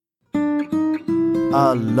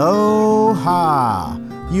Aloha!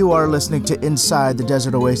 You are listening to Inside the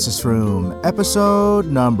Desert Oasis Room, episode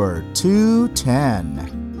number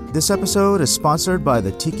 210. This episode is sponsored by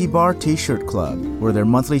the Tiki Bar T-Shirt Club, where their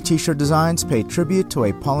monthly T-shirt designs pay tribute to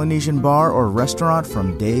a Polynesian bar or restaurant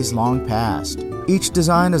from days long past. Each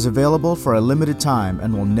design is available for a limited time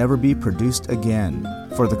and will never be produced again.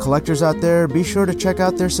 For the collectors out there, be sure to check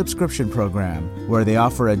out their subscription program, where they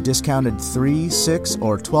offer a discounted 3, 6,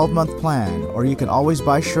 or 12-month plan, or you can always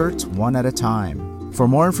buy shirts one at a time. For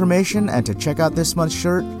more information and to check out this month's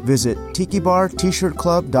shirt, visit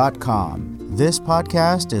tikibartshirtclub.com. This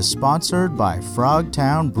podcast is sponsored by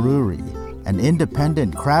Frogtown Brewery, an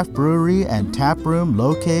independent craft brewery and tap room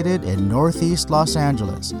located in Northeast Los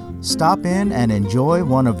Angeles. Stop in and enjoy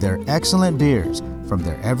one of their excellent beers from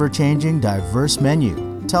their ever-changing, diverse menu.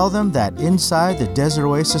 Tell them that Inside the Desert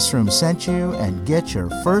Oasis Room sent you and get your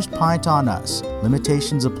first pint on us.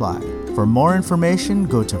 Limitations apply. For more information,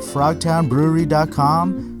 go to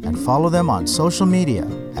frogtownbrewery.com and follow them on social media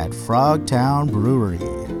at Frogtown Brewery.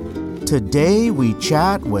 Today we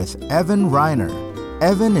chat with Evan Reiner.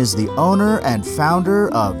 Evan is the owner and founder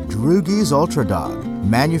of Droogies Ultra Dog,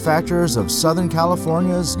 manufacturers of Southern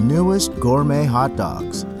California's newest gourmet hot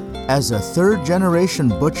dogs. As a third-generation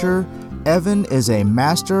butcher, Evan is a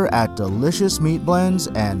master at delicious meat blends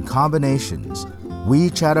and combinations. We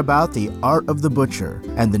chat about the art of the butcher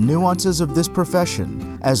and the nuances of this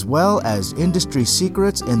profession, as well as industry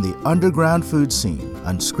secrets in the underground food scene,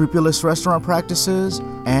 unscrupulous restaurant practices,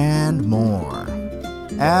 and more.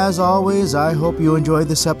 As always, I hope you enjoyed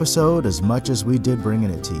this episode as much as we did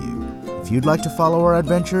bringing it to you. If you'd like to follow our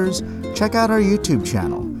adventures, check out our YouTube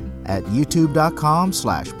channel at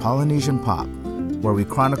youtube.com/PolynesianPop, where we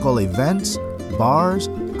chronicle events, bars,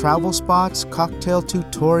 travel spots, cocktail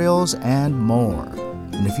tutorials, and more.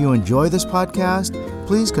 And if you enjoy this podcast,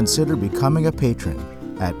 please consider becoming a patron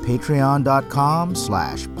at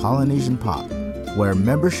patreon.com/PolynesianPop, where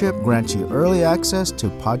membership grants you early access to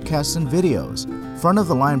podcasts and videos,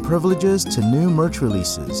 front-of-the-line privileges to new merch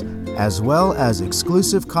releases, as well as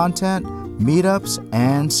exclusive content, meetups,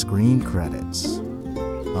 and screen credits.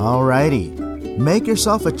 Alrighty, make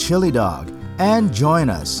yourself a chili dog and join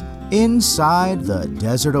us inside the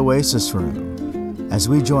Desert Oasis Room as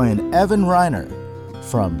we join Evan Reiner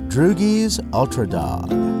from Droogies Ultra Dog.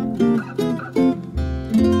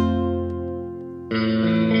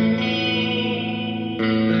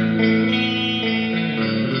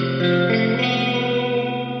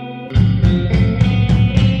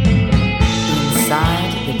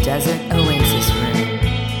 Inside the Desert Oasis Room.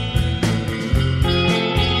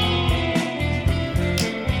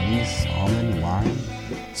 Almond wine.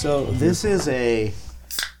 So this is a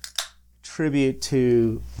tribute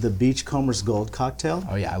to the Beachcomber's Gold cocktail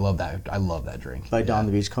Oh yeah, I love that. I love that drink. by Don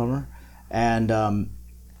the Beachcomber. And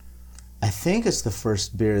I think it's the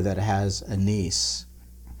first beer that has anise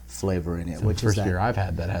flavor in it, It's the which first is beer that, I've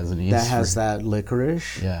had that has anise. that has that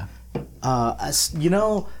licorice. Yeah. You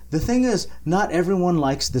know, the thing is, not everyone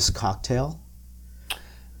likes this cocktail.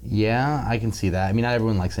 Yeah, I can see that. I mean, not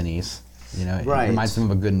everyone likes anise. You know, Right. it reminds them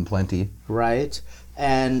of a Good and Plenty. Right?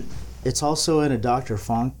 And it's also in a Dr.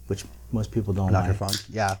 Funk, which most people don't like. Dr. Funk.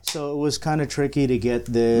 Yeah. So it was kind of tricky to get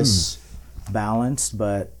this balanced,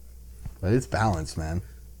 but But it's balanced, man.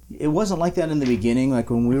 it wasn't like that in the beginning. Like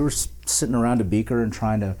when we were sitting around a beaker and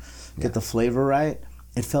trying to get the flavor right,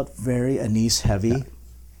 it felt very anise heavy. Yeah.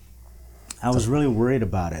 I was really worried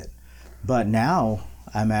about it. But now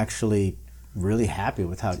I'm actually really happy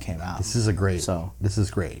with how it came out. This is great. So- This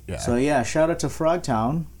is great. Yeah. So yeah, shout out to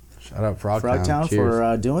Frogtown. Shout out Frogtown. Cheers.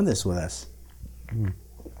 for doing this with us.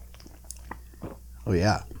 Oh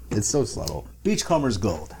yeah, it's so subtle. Beachcomber's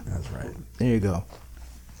Gold. That's right. There you go.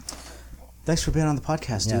 Thanks for being on the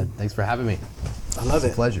podcast, Yeah. dude. Thanks for having me. I love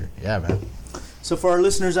it. Pleasure. Yeah, man. So for our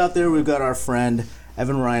listeners out there, we've got our friend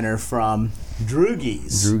Evan Reiner from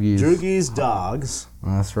Droogies. Droogies. Droogies Dogs,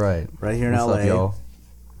 That's right. right here in What's LA. up, y'all?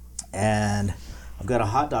 And I've got a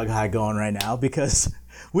hot dog high going right now because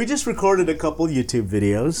we just recorded a couple YouTube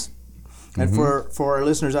videos. And for our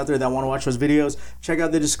listeners out there that want to watch those videos, check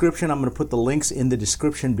out the description. I'm going to put the links in the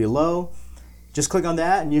description below. Just click on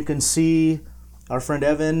that and you can see our friend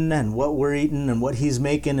Evan and what we're eating and what he's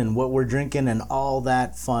making and what we're drinking and all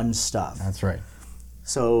that fun stuff. That's right.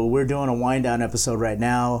 So we're doing a wind down episode right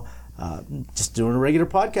now. Just doing a regular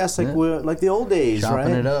podcast like the old days, Chopping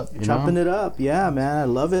right? it up, you Chopping know? it up. Yeah, man. I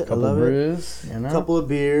love it. Couple I love it. brews, you know? Couple of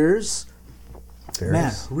beers. Beers.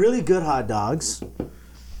 Man, really good hot dogs.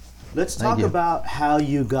 Let's talk you. about how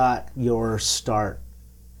you got your start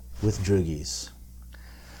with Droogies.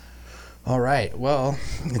 All right. Well,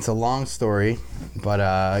 it's a long story, but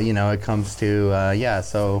it comes to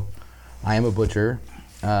So, I am a butcher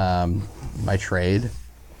by trade.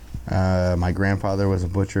 My grandfather was a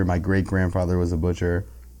butcher. My great grandfather was a butcher.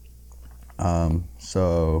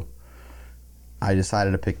 So, I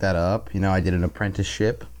decided to pick that up. I did an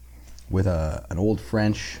apprenticeship with an old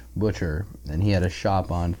French butcher, and he had a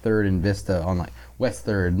shop on 3rd and Vista on like West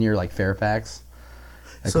 3rd near like Fairfax.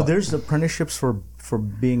 So there's apprenticeships for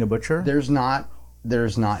being a butcher? There's not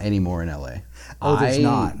anymore in LA. Oh, there's I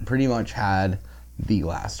not. pretty much had the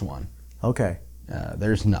last one. Okay.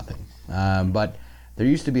 There's nothing. But there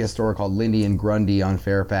used to be a store called Lindy and Grundy on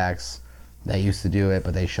Fairfax that used to do it,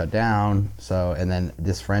 but they shut down. So, and then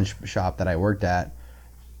this French shop that I worked at,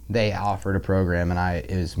 they offered a program, and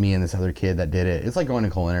it was me and this other kid that did it. It's like going to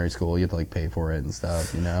culinary school. You have to like pay for it and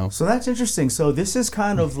stuff, So that's interesting. So this is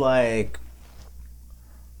kind of like,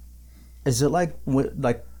 is it like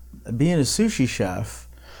being a sushi chef?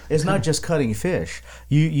 It's not just cutting fish.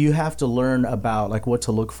 You have to learn about like what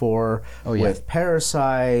to look for with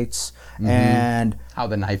parasites and how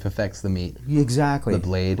the knife affects the meat. Exactly. The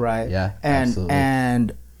blade. Right. Yeah. And absolutely.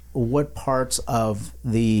 and what parts of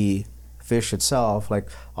the fish itself, like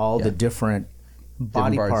all the different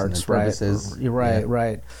body parts, right? Purposes. Right.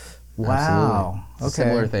 Wow. Absolutely. It's a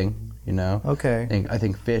similar thing, Okay. I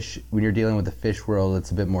think fish, when you're dealing with the fish world,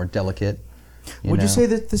 it's a bit more delicate. Would you say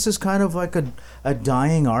that this is kind of like a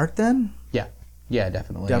dying art then? Yeah,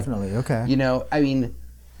 definitely. Definitely. Okay.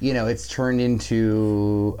 It's turned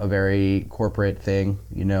into a very corporate thing.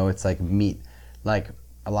 It's like meat, like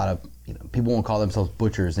a lot of people won't call themselves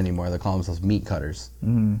butchers anymore. They call themselves meat cutters.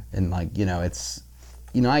 Mm-hmm. And it's,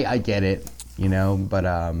 I get it, but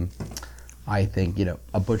I think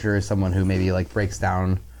a butcher is someone who maybe like breaks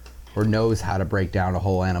down or knows how to break down a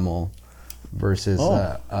whole animal. Versus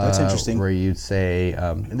that's interesting. Where you'd say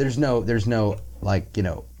there's no like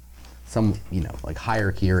some like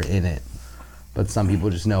hierarchy in it, but some people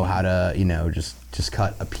just know how to just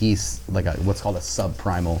cut a piece like what's called a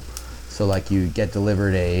subprimal. So like you get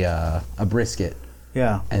delivered a brisket,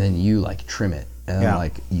 and then you like trim it, and then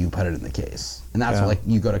like you put it in the case, and that's what, like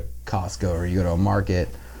you go to Costco or you go to a market,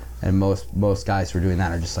 and most guys who are doing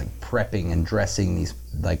that are just like prepping and dressing these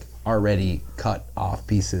like already cut off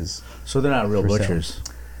pieces. So they're not real butchers.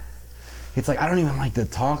 It's like I don't even like to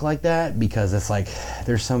talk like that because it's like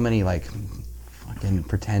there's so many like fucking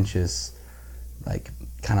pretentious, like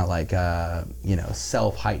kind of like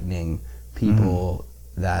self-heightening people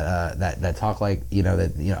that talk like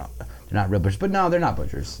they're not real butchers. But no, they're not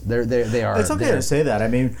butchers. They are. It's okay to say that. I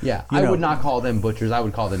mean, I would not call them butchers. I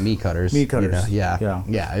would call them meat cutters. Meat cutters. Yeah.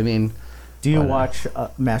 I mean, do you watch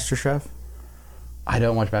MasterChef? I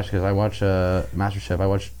don't watch MasterChef. I watch MasterChef. I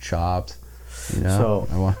watch Chopped. So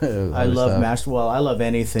I love I love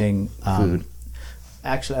anything food.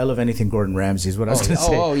 Actually, I love anything Gordon Ramsay is what I was going to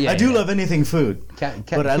say. I do love anything food,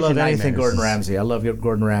 but I love anything Gordon Ramsay. I love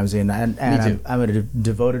Gordon Ramsay, and I'm a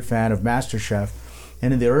devoted fan of MasterChef.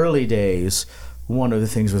 And in the early days, one of the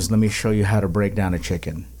things was, let me show you how to break down a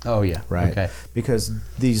chicken. Oh yeah, right. Okay. Because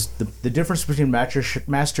the difference between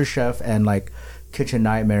MasterChef and like Kitchen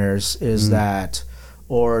Nightmares is that.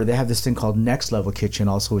 Or they have this thing called Next Level Kitchen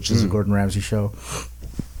also, which is a Gordon Ramsay show.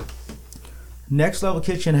 Next Level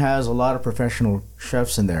Kitchen has a lot of professional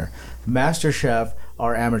chefs in there. MasterChef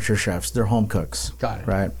are amateur chefs. They're home cooks. Got it.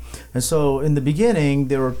 Right? And so in the beginning,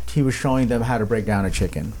 he was showing them how to break down a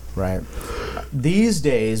chicken. Right? These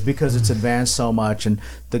days, because it's advanced so much and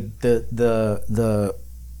the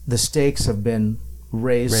stakes have been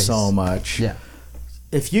raised so much. Yeah.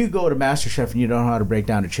 If you go to MasterChef and you don't know how to break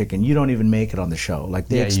down a chicken, you don't even make it on the show. Like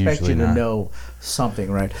they expect you to know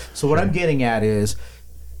something, right? So what I'm getting at is,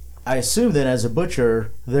 I assume that as a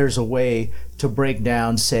butcher, there's a way to break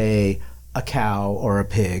down, say, a cow or a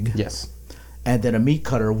pig. Yes. And then a meat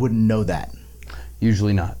cutter wouldn't know that.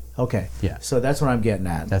 Usually not. Okay. Yeah. So that's what I'm getting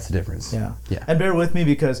at. That's the difference. Yeah. Yeah. And bear with me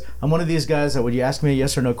because I'm one of these guys that when you ask me a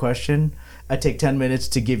yes or no question, I take 10 minutes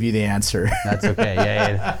to give you the answer. That's okay.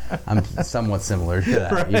 Yeah. I'm somewhat similar to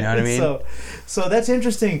that. Right? You know what I mean? So that's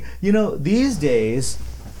interesting. These days,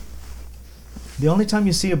 the only time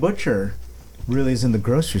you see a butcher really is in the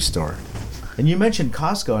grocery store. And you mentioned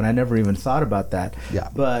Costco, and I never even thought about that. Yeah.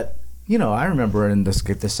 But, I remember in the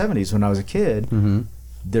 70s when I was a kid,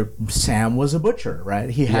 Sam was a butcher, right?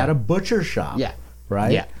 He had a butcher shop. Yeah.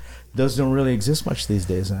 Right? Yeah. Those don't really exist much these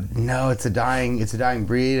days then. No, it's a dying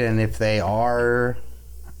breed, and if they are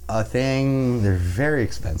a thing, they're very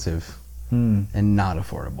expensive and not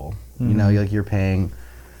affordable. Like you're paying,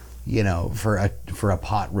 for a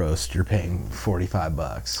pot roast, you're paying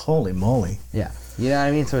 $45. Holy moly. Yeah. You know what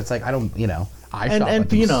I mean? So it's like I I shop And at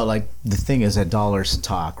them. you know, like the thing is that dollars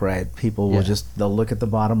talk, right? People will they'll look at the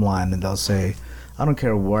bottom line and they'll say, I don't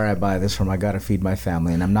care where I buy this from, I got to feed my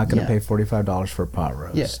family, and I'm not going to pay $45 for a pot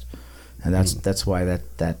roast. Yeah. And that's why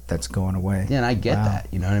that's going away. Yeah, and I get that.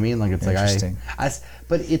 You know what I mean? Like it's Interesting.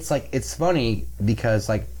 but it's like it's funny because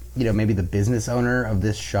like you know maybe the business owner of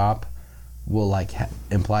this shop will like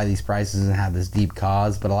imply these prices and have this deep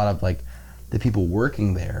cause, but a lot of like the people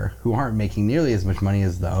working there who aren't making nearly as much money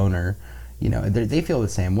as the owner, you know, they feel the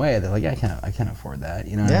same way. They're like, I can't afford that.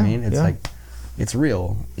 You know what I mean? It's like it's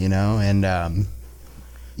real, you know, and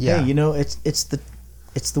Hey, you know, it's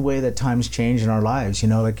the way that times change in our lives. You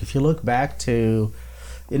know, like if you look back to,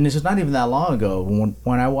 and this is not even that long ago,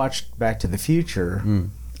 when I watched Back to the Future,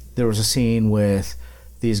 there was a scene with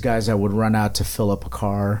these guys that would run out to fill up a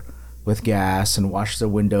car with gas and wash their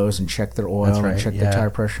windows and check their oil and check their tire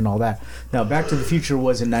pressure and all that. Now, Back to the Future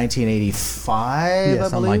was in 1985, I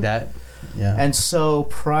something believe. like that. Yeah. And so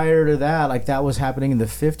prior to that, like that was happening in the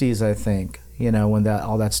 50s, I think. You know, when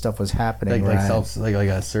all that stuff was happening, like right? like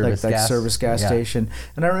a service gas, service gas station.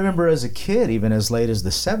 And I remember as a kid, even as late as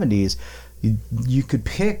the 70s, you could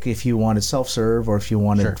pick if you wanted self-serve or if you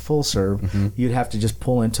wanted full serve. You'd have to just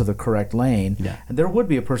pull into the correct lane. Yeah. And there would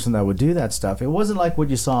be a person that would do that stuff. It wasn't like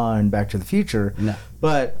what you saw in Back to the Future,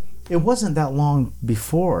 but it wasn't that long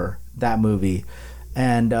before that movie.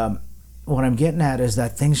 And what I'm getting at is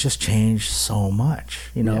that things just change so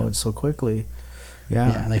much, you know, and so quickly.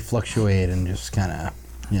 Yeah, and they fluctuate and just kind of,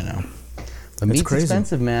 you know. But meat's crazy.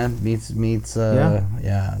 expensive, man. Meat's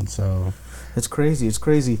and so. It's crazy. It's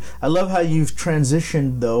crazy. I love how you've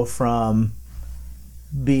transitioned, though, from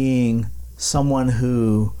being someone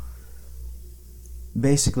who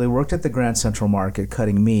basically worked at the Grand Central Market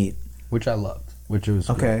cutting meat. Which I loved. Which was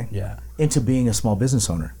okay. Great. Yeah. Into being a small business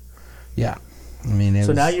owner. Yeah. I mean,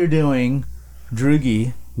 so now you're doing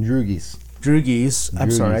Droogies. I'm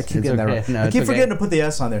sorry, I keep getting that wrong. No, I keep forgetting to put the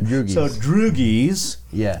S on there. Droogies. So Droogies.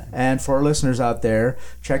 Yeah. And for our listeners out there,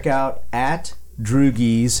 check out at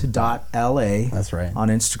droogies.la. That's right. On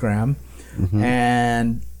Instagram.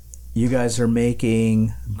 And you guys are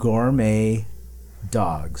making gourmet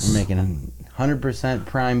dogs. We're making 100%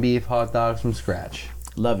 prime beef hot dogs from scratch.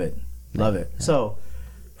 Love it. Love it. So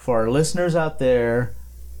for our listeners out there,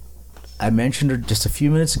 I mentioned just a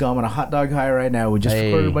few minutes ago, I'm on a hot dog high right now. We just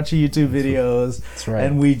recorded a bunch of YouTube videos. That's right.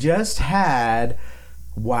 And we just had,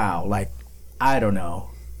 I don't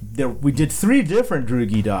know. We did 3 different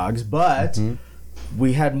Droogie dogs, but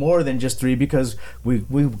we had more than just 3 because we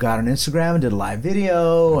got on Instagram and did a live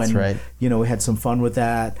video. That's right. You know, we had some fun with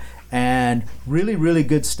that. And really, really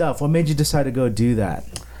good stuff. What made you decide to go do that?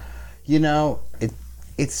 You know,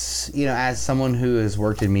 it's, you know, as someone who has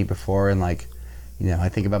worked in meat before and like, you know, I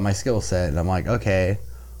think about my skill set and I'm like, okay,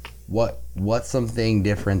 what's something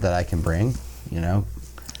different that I can bring, you know,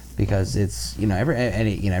 because it's, you know,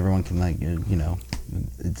 everyone can like, you know,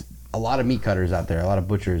 it's a lot of meat cutters out there, a lot of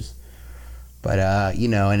butchers, but you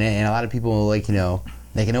know, and a lot of people like, you know,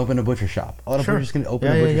 they can open a butcher shop. A lot of butchers can open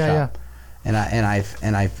a butcher shop, and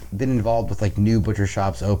I've been involved with like new butcher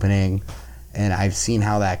shops opening, and I've seen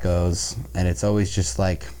how that goes, and it's always just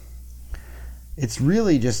like. It's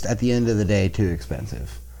really just at the end of the day too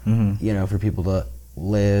expensive, you know, for people to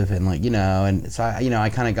live and like, you know, and so I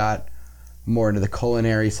kind of got more into the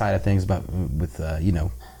culinary side of things with you know,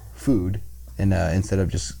 food and instead of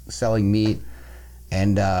just selling meat,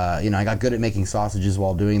 and you know, I got good at making sausages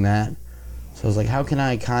while doing that. So I was like, how can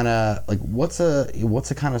I kind of like what's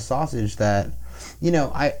a kind of sausage that, you know,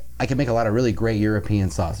 I can make a lot of really great European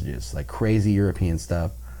sausages, like crazy European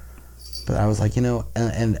stuff. But I was like, you know,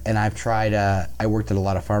 and I've tried, I worked at a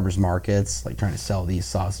lot of farmers markets, like trying to sell these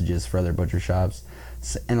sausages for other butcher shops.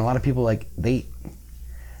 And a lot of people, like,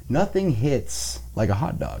 nothing hits like a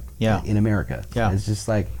hot dog in America. Yeah. It's just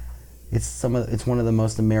like, it's one of the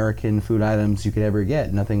most American food items you could ever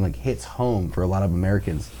get. Nothing like hits home for a lot of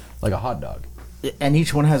Americans like a hot dog. And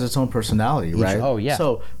each one has its own personality, right? Oh, yeah.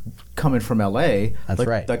 So, coming from LA, that's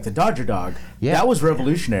right. Like the Dodger dog, that was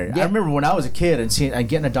revolutionary. Yeah. I remember when I was a kid and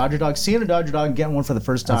getting a Dodger dog, seeing a Dodger dog and getting one for the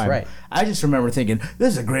first time. That's right. I just remember thinking, this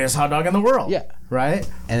is the greatest hot dog in the world. Yeah. Right?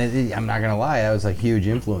 And I'm not going to lie, that was a huge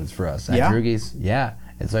influence for us at Droogies. Yeah.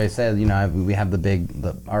 And so I said, you know, we have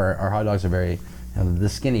our hot dogs are very, you know, the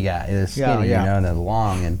skinny guy, you know, and they're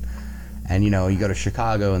long and you know, you go to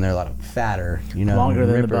Chicago and they're a lot fatter, you know, longer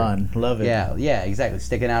than the bun. Love it. Yeah, exactly.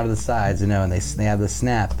 Sticking out of the sides, you know, and they have the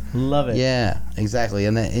snap. Love it. Yeah, exactly.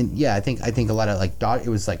 And then I think a lot of like it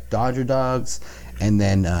was like Dodger dogs, and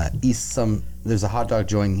then there's a hot dog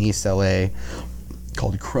joint in East LA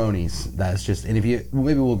called Cronies. That's just, and maybe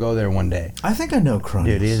we'll go there one day. I think I know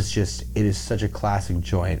Cronies. Dude, it is such a classic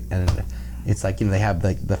joint, and It's like, they have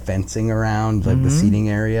like the fencing around like the seating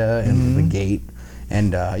area and the gate,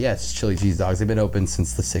 and it's chili cheese dogs. They've been open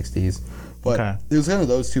since the 60s, but it was kind of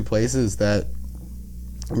those two places that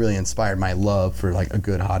really inspired my love for like a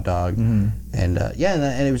good hot dog. And and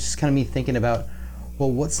it was just kind of me thinking about,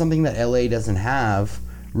 well, what's something that LA doesn't have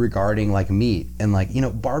regarding like meat, and like,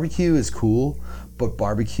 barbecue is cool, but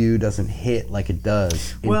barbecue doesn't hit like it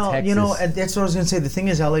does in Texas. That's what I was going to say. The thing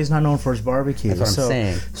is, LA is not known for its barbecue. That's what I'm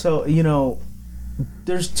saying. So,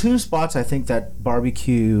 there's two spots I think that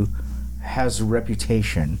barbecue has a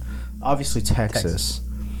reputation. Obviously, Texas.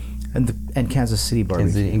 And Kansas City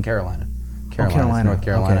barbecue. In Carolina. Carolina. North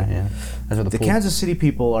Carolina, Okay. yeah. That's where The Kansas City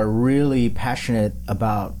people are really passionate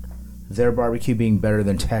about their barbecue being better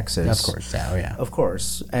than Texas. Of course, yeah. Of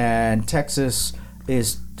course. And Texas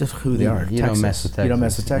is just who they are. You don't mess with Texas. You don't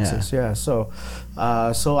mess with Texas, yeah. So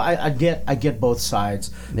I get both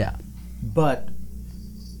sides. Yeah. But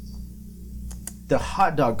the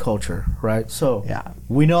hot dog culture, right? So Yeah.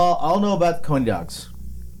 we all know about Coney dogs.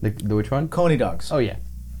 The which one? Coney dogs. Oh, yeah.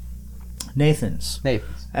 Nathan's.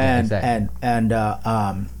 Nathan's. And Yeah,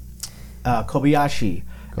 exactly. Kobayashi.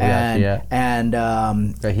 Yeah. And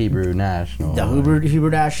The Hebrew National. the Hebrew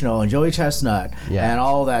National and Joey Chestnut and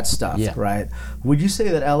all that stuff, right? Would you say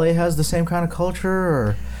that LA has the same kind of culture,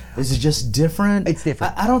 or is it just different? It's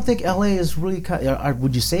different. I don't think LA is really.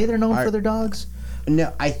 Would you say they're known for their dogs?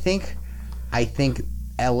 No, I think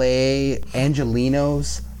LA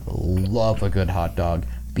Angelinos love a good hot dog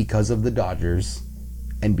because of the Dodgers,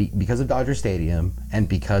 and because of Dodger Stadium, and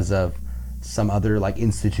because of some other like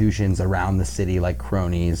institutions around the city, like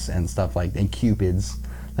Cronies and stuff and Cupids,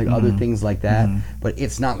 like other things like that. But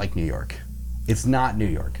it's not like New York. It's not New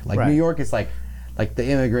York. Like New York is like the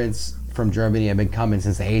immigrants from Germany have been coming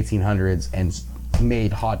since the 1800s and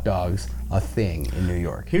made hot dogs a thing in New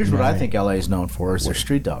York. Here's what I think LA is known for: is their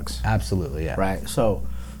street dogs. Absolutely, yeah. Right. So,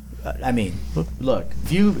 I mean, look,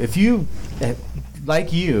 if you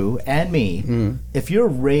like you and me, if you're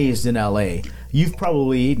raised in LA, you've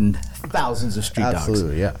probably eaten thousands of street dogs.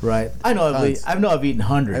 Absolutely, yeah. Right. I know I've eaten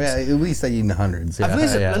hundreds. I mean, at least I've eaten hundreds. Yeah.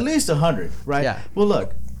 At least 100. Right. Yeah. Well,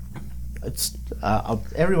 look. It's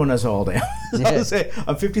everyone knows how old I am. So I'll say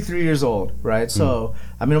I'm 53 years old, right? So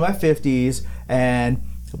I'm in my 50s, and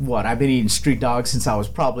I've been eating street dogs since I was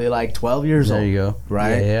probably like 12 years old. There you go.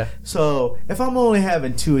 Right? Yeah. So if I'm only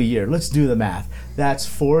having 2 a year, let's do the math. That's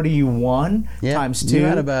 41 times 2. You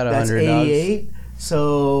had about 100 that's 88. Dogs.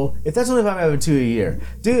 So if that's only if I'm having 2 a year,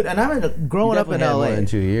 dude, and I'm growing up in LA. More than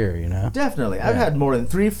 2 a year, you know. Definitely, I've had more than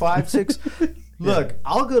 3, 5, 6. Look,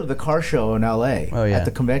 I'll go to the car show in LA at the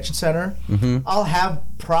convention center. I'll have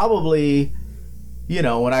probably,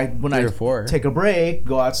 when I take a break,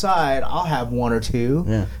 go outside, I'll have 1 or 2.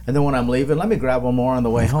 Yeah. And then when I'm leaving, let me grab one more on the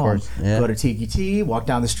way home. Yeah. Go to Tiki T, walk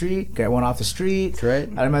down the street, get one off the street. That's right.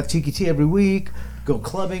 I'm at Tiki T every week. Go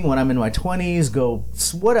clubbing when I'm in my 20s. Go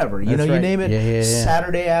whatever. You name it. Yeah.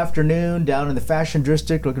 Saturday afternoon down in the Fashion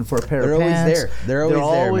District looking for a pair of pants. They're always there. They're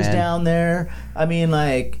always there, man. Down there. I mean,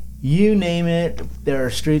 like, you name it, there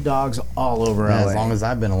are street dogs all over LA. As long as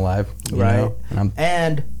I've been alive. Right.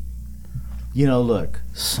 And look,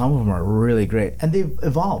 some of them are really great. And they've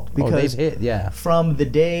evolved. Because they've hit, from the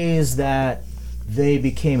days that they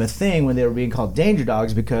became a thing when they were being called danger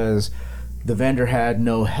dogs because the vendor had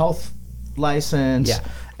no health license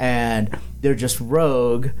and they're just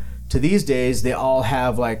rogue, to these days they all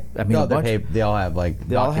have they all have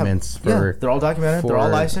documents they're all documented, they're all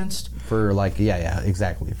licensed for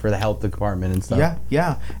exactly, for the health department and stuff.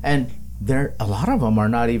 And a lot of them are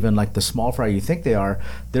not even like the small fry you think they are.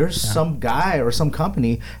 There's some guy or some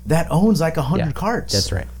company that owns like 100 carts.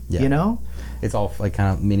 That's right. It's all like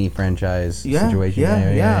kind of mini franchise situation.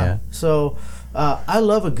 Yeah. So I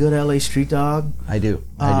love a good LA street dog. I do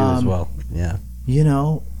as well. Yeah.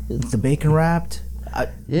 The bacon wrapped.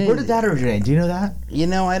 Where did that originate? Do you know that?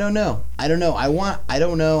 I don't know. I want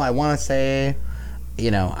to say,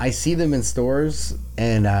 I see them in stores,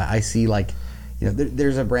 and I see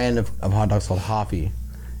there's a brand of hot dogs called Hoffy,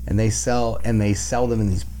 and they sell them in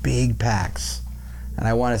these big packs, and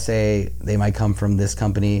I want to say they might come from this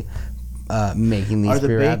company making these. Are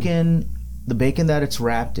the bacon that it's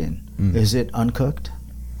wrapped in, is it uncooked?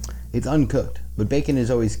 It's uncooked, but bacon is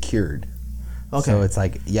always cured. Okay. So it's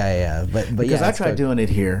like, but because I tried doing it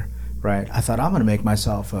here, right? I thought I'm going to make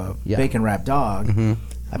myself a bacon wrapped dog.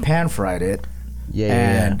 I pan fried it,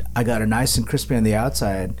 and I got it nice and crispy on the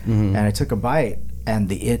outside, and I took a bite, and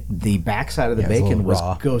the backside of the bacon was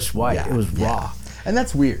ghost white. It was raw, and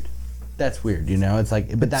that's weird. That's weird, It's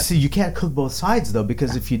like, but see, you can't cook both sides though,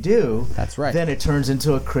 because if you do, that's right. Then it turns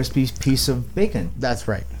into a crispy piece of bacon. That's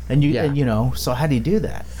right. And Yeah. and, you know, so how do you do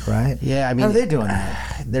that, right? Yeah, I mean, how are they doing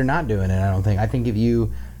that? They're not doing it. I don't think. I think if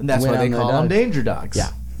you And that's went why they on the call them dog- danger dogs. Yeah,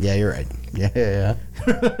 yeah, you're right. Yeah. Yeah.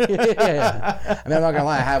 I mean, I'm not gonna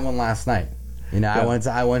lie. I had one last night. You know, Yeah.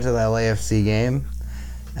 I went to the LAFC game,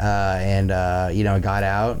 and you know, I got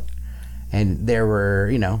out, and there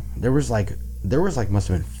was like must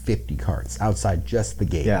have been 50 carts outside just the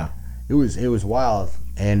gate. Yeah. It was wild,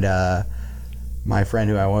 and my friend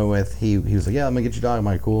who I went with, he was like, yeah, I'm gonna get your dog. I'm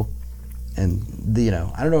like, cool. And you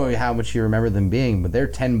know, I don't know how much you remember them being, but they're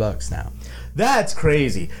 $10 now. That's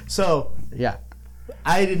crazy. So Yeah.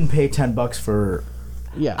 I didn't pay $10 for.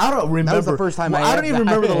 Yeah. I don't remember. That was the first time well, I don't even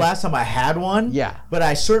remember the last time I had one. Yeah. But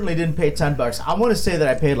I certainly didn't pay $10. I want to say that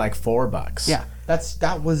I paid like $4. Yeah,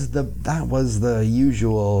 that was the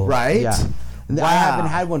usual. Right? Yeah. And Wow. I haven't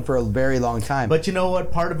had one for a very long time. But you know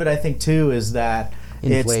what? Part of it, I think, too, is that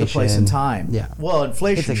it's the place and Inflation. time. Yeah. Well,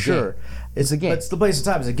 inflation, It's a sure. game. It's a game. But it's the place and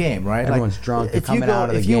time is a game, right? Everyone's drunk, they're If you coming out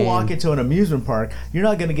of the if you game. walk into an amusement park, you're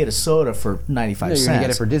not going to get a soda for 95 No, you're cents. gonna get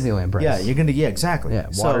it for Disneyland price. Yeah, you're gonna. Yeah, exactly. Yeah,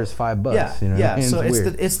 water's $5. Yeah, You know? yeah. And So it's it's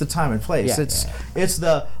weird. it's the time and place. Yeah, It's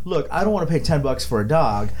the look. I don't want to pay $10 for a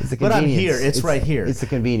dog, It's the but I'm here. convenience. It's right here. It's the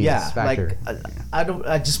convenience Yeah, factor. like I don't.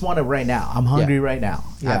 I just want it right now. I'm hungry right now.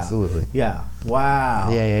 Yeah. Absolutely. Yeah.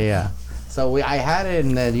 Wow. Yeah. So I had it,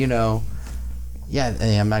 and then and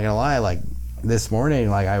I'm not gonna lie, like this morning,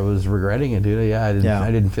 like I was regretting it, dude. Yeah,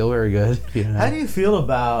 I didn't feel very good. You know? How do you feel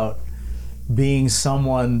about being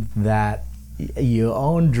someone that you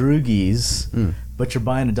own droogies, but you're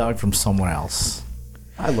buying a dog from someone else?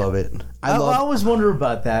 I love it. I always wonder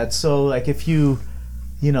about that. So, like, if you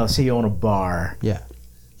say you own a bar, Yeah.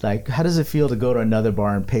 like, how does it feel to go to another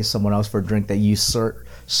bar and pay someone else for a drink that you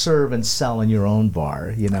serve and sell in your own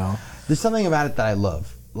bar? You know, There's something about it that I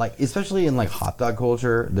love. Like, especially in like hot dog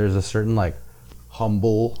culture, there's a certain like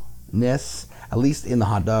humbleness, at least in the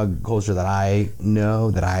hot dog culture that I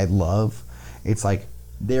know, that I love. It's like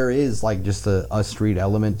there is like just a street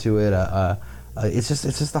element to it. It's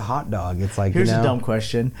just a hot dog. It's like, here's a dumb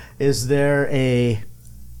question: is there a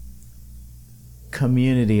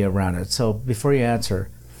community around it? So before you answer,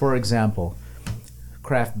 for example,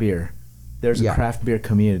 craft beer. There's a Yeah. craft beer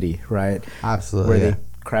community, right? Absolutely. Where Yeah. they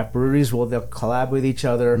craft breweries, well, they'll collab with each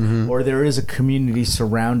other, Mm-hmm. or there is a community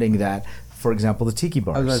surrounding that. For example, the tiki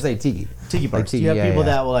bars. I was gonna say tiki. Tiki bars. Like tiki, you have yeah, people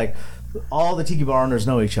yeah. that will like all the tiki bar owners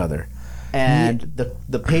know each other, and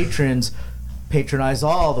the patrons patronize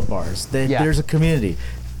all the bars. Yeah. There's a community.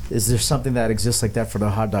 Is there something that exists like that for the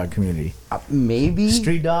hot dog community? Maybe.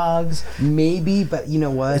 Street dogs. Maybe, but you know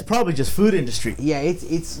what? It's probably just food industry. Yeah,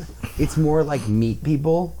 it's more like meat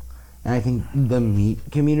people, and I think the meat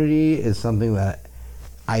community is something that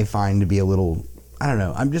I find to be a little. I don't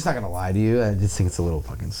know. I'm just not gonna lie to you. I just think it's a little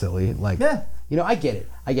fucking silly. Like, Yeah. I get it.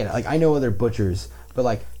 Like, I know other butchers, but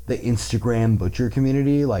like the Instagram butcher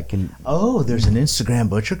community, like, can. Oh, there's an Instagram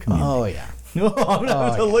butcher community. Oh yeah. No, I'm gonna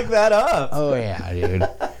have to look that up. Oh yeah, dude.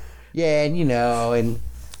 Yeah, and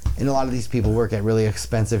and a lot of these people work at really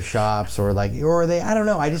expensive shops, or they. I don't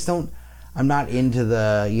know. I just don't. I'm not into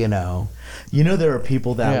the. You know, there are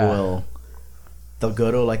people that Yeah. they'll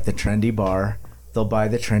go to like the trendy bar, they'll buy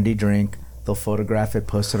the trendy drink, they'll photograph it,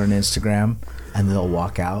 post it on Instagram, and they'll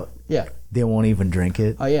walk out. Yeah. They won't even drink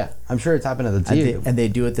it. Oh yeah. I'm sure it's happened to the And TV. they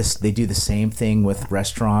do it. They do the same thing with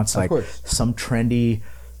restaurants, like course. some trendy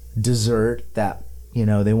dessert that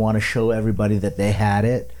they want to show everybody that they had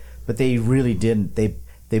it, but they really didn't.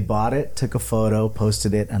 They bought it, took a photo,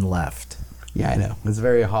 posted it, and left. Yeah, I know. It's a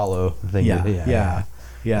very hollow thing. Yeah.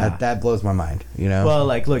 That blows my mind. Well,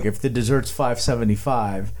 like, look, if the dessert's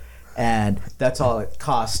 $5.75, and that's all it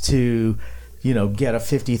costs to, get a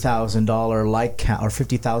 $50,000 like count or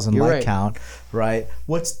 50,000 You're like right. count, right?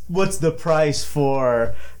 What's the price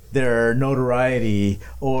for their notoriety,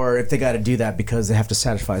 or if they got to do that because they have to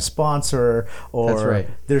satisfy a sponsor, or That's right.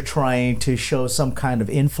 they're trying to show some kind of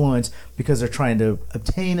influence because they're trying to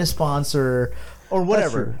obtain a sponsor. Or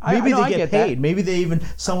whatever. true. Maybe I they get get that. paid. Maybe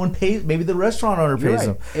someone pays. Maybe the restaurant owner You're pays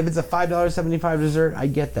right. them. If it's a $5.75 dessert, I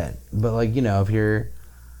get that. But if you're,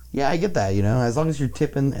 I get that. As long as you're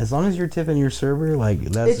tipping your server, like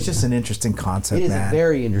that's. It's just an interesting concept, It is man. a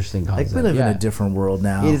very interesting concept. Like, we live in Yeah. a different world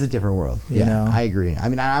now. It is a different world. You know? I agree. I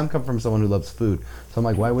mean, I'm come from someone who loves food, so I'm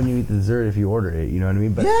like, why wouldn't you eat the dessert if you order it? You know what I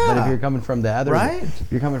mean? But Yeah. if you're coming from the other, Right. if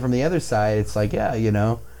you're coming from the other side, it's like,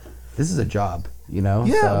 this is a job. Yeah,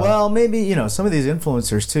 So- well, maybe, some of these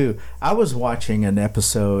influencers, too. I was watching an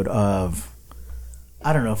episode of,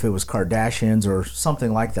 I don't know if it was Kardashians or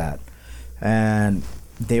something like that. And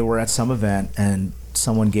they were at some event, and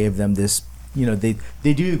someone gave them this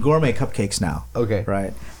they do gourmet cupcakes now. Okay.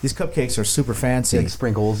 Right. These cupcakes are super fancy. Like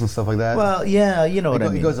sprinkles and stuff like that. Well, yeah, you know what I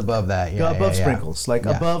mean. It goes above that. Yeah, above yeah. sprinkles,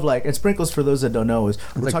 above and sprinkles for those that don't know is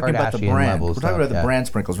we're like talking about the Kardashian brand. level We're stuff, talking about the yeah. brand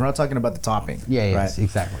sprinkles. We're not talking about the topping. Yeah, right? yes,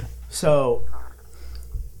 exactly. So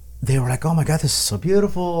they were like, "Oh my God, this is so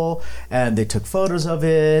beautiful!" And they took photos of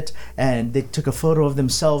it, and they took a photo of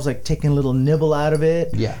themselves like taking a little nibble out of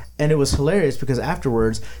it. Yeah. And it was hilarious because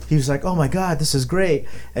afterwards he was like, "Oh my God, this is great!"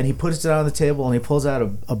 And he puts it on the table and he pulls out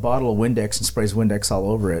a bottle of Windex and sprays Windex all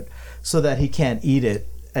over it so that he can't eat it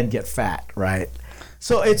and get fat. Right.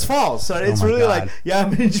 So it's false. So it's my really God. like, yeah,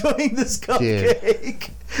 I'm enjoying this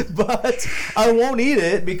cupcake, but I won't eat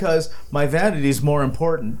it because my vanity is more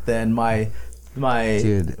important than my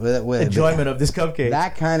Dude, enjoyment of this cupcake.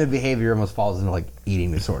 That kind of behavior almost falls into like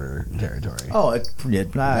eating disorder territory. Oh,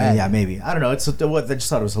 yeah, maybe. I don't know. It's what I just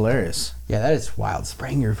thought it was hilarious. Yeah, that is wild.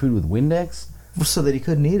 Spraying your food with Windex? So that he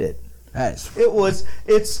couldn't eat it. That is.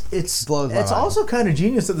 Blows my mind. Also kind of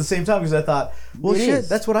genius at the same time because I thought, well, shit,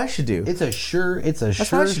 that's what I should do. It's a sure That's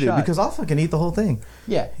what I should do because I'll fucking eat the whole thing.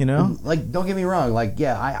 Yeah, you know. Like, don't get me wrong. Like,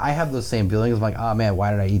 yeah, I have those same feelings. I'm like, oh man,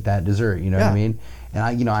 why did I eat that dessert? You know what I mean?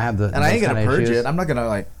 And I have the. And I ain't gonna purge it. I'm not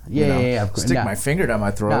gonna stick my finger down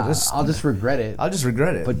my throat. I'll just regret it. I'll just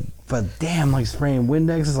regret it. But damn, like spraying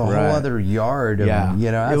Windex is a whole other yard.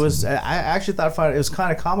 It was. I actually thought it was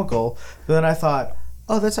kind of comical, but then I thought,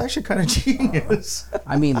 oh, that's actually kind of genius.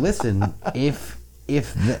 I mean, listen, I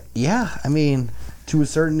mean, to a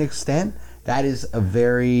certain extent, that is a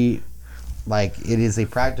very, it is a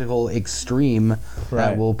practical extreme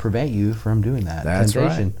that will prevent you from doing that. That's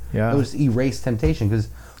temptation. Right. Yeah. It was erase temptation because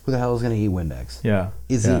who the hell is going to eat Windex? Yeah.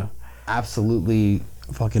 Is it absolutely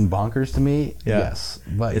fucking bonkers to me? Yeah. Yes.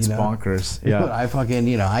 But it's bonkers. Yeah. But I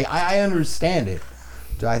fucking, I understand it.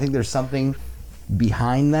 Do I think there's something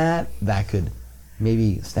behind that could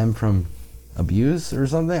maybe stem from abuse or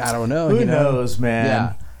something? I don't know. Who knows, man?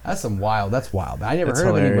 Yeah. That's wild. I never heard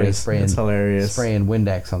of anybody spraying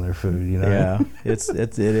Windex on their food, Yeah. it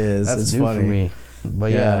is. That's it's new funny for me.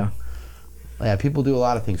 But yeah, people do a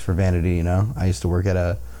lot of things for vanity, I used to work at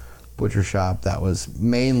a butcher shop that was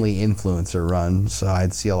mainly influencer run, so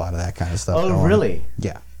I'd see a lot of that kind of stuff. Oh, really?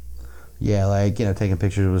 Yeah. Yeah, taking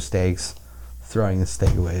pictures with steaks, throwing the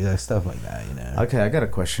steak away, stuff like that, Okay, I got a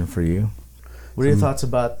question for you. What are your thoughts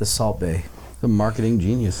about the Salt Bae? The marketing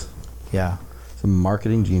genius. Yeah. It's a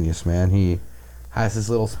marketing genius, man. He has this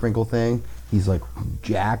little sprinkle thing. He's like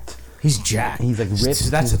jacked. He's jacked. He's like ripped. So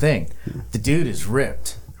that's the thing. The dude is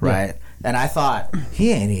ripped, right? Yeah. And I thought,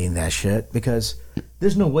 he ain't eating that shit because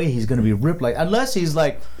there's no way he's going to be ripped unless he's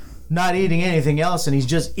not eating anything else and he's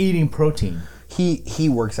just eating protein. He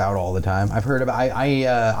works out all the time. I've heard about.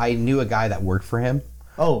 I knew a guy that worked for him.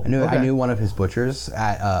 Oh, I knew one of his butchers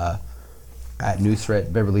at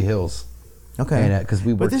Nusret, Beverly Hills. Okay. And,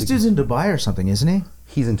 but this dude's in Dubai or something, isn't he?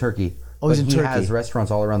 He's in Turkey. Oh, he's in Turkey. He has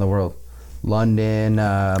restaurants all around the world. London.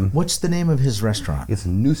 What's the name of his restaurant? It's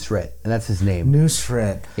Nusret, and that's his name.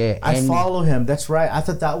 Nusret. Yeah. I follow him. That's right. I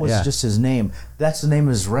thought that was just his name. That's the name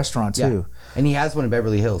of his restaurant, too. Yeah. And he has one in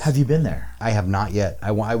Beverly Hills. Have you been there? I have not yet.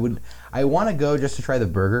 I want to go just to try the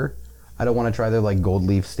burger. I don't want to try their gold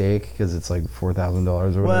leaf steak because it's $4,000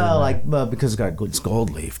 or whatever. Well, because it's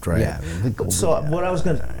gold leafed, right? Yeah. What I was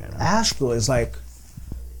going to ask though is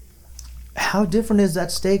how different is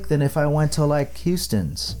that steak than if I went to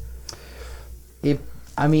Houston's? It's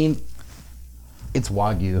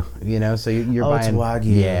Wagyu, so you're buying. It's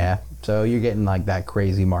Wagyu. Yeah. So you're getting that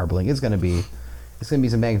crazy marbling. It's gonna be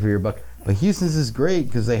some bang for your buck. But Houston's is great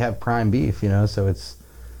because they have prime beef, so it's,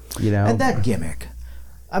 And that gimmick.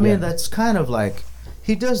 That's kind of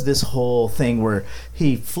he does this whole thing where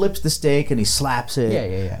he flips the steak and he slaps it.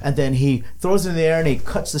 Yeah. And then he throws it in the air and he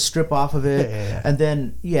cuts the strip off of it. Yeah. And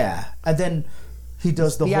then, he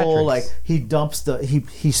does the whole, he dumps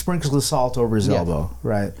he sprinkles the salt over his elbow,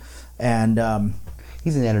 right? And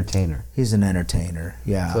he's an entertainer.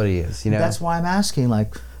 Yeah. That's what he is, That's why I'm asking,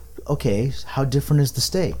 okay, how different is the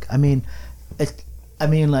steak? Wagyu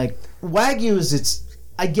is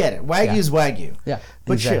I get it. Wagyu is Wagyu. Yeah.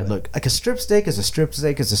 But exactly. shit, look, a strip steak is a strip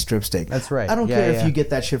steak is a strip steak. That's right. I don't care if you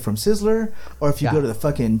get that shit from Sizzler or if you go to the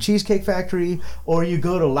fucking Cheesecake Factory or you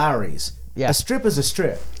go to Lowry's. Yeah. A strip is a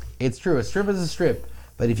strip. It's true. A strip is a strip.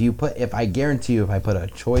 But I guarantee you, if I put a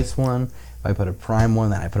choice one, if I put a prime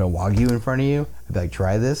one, then I put a Wagyu in front of you, I'd be like,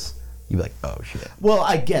 try this. You'd be like, oh shit. Well,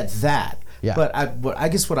 I get that. Yeah. But I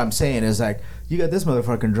guess what I'm saying is like you got this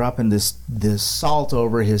motherfucker dropping this salt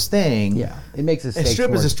over his thing. Yeah, it makes a A steak strip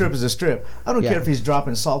more- is a strip is a strip. I don't Yeah. care if he's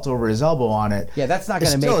dropping salt over his elbow on it. Yeah, that's not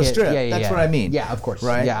It's going to still make a it. strip. Yeah, That's what I mean. Yeah, of course.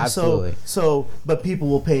 Right? Yeah, absolutely. So, but people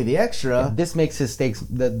will pay the extra. This makes his steaks.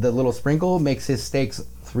 The little sprinkle makes his steaks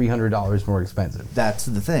 $300 more expensive. That's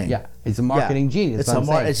the thing. Yeah, he's a marketing genius. It's that's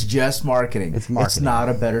what I'm saying. it's just marketing. It's marketing. It's not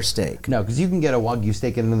a better steak. No, because you can get a Wagyu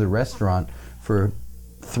steak at another restaurant for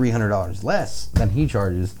 $300 less than he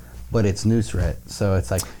charges, but it's Nusret. So it's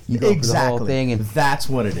like you go for the whole thing, and that's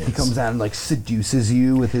what it is. he comes out and like seduces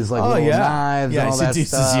you with his like little knives Yeah, and all he that seduces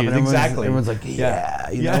stuff. you. And Exactly. Everyone's like, Yeah.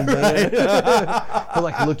 you Yeah, know, right. he'll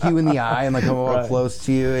like look you in the eye and like come all Right. close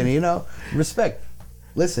to you, and respect.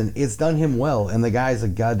 Listen, it's done him well, and the guy's a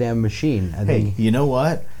goddamn machine. I Hey, think. you know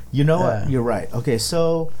what? You know Yeah. what? You're right. Okay,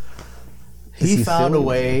 so Is he he found a silly?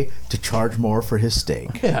 way to charge more for his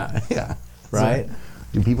steak. Yeah. Right? So,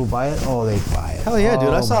 do people buy it? Oh, they buy it. Hell yeah, dude!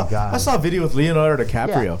 Oh, I my saw God. I saw a video with Leonardo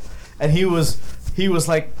DiCaprio, and he was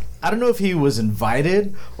like, I don't know if he was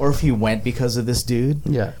invited or if he went because of this dude,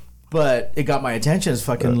 Yeah. but it got my attention as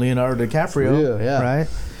fucking Leonardo DiCaprio, Yeah. right?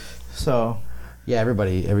 So Yeah,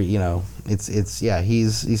 everybody,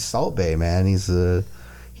 he's Salt Bay, man. He's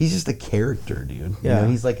just a character, dude. Yeah.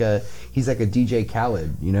 He's like a DJ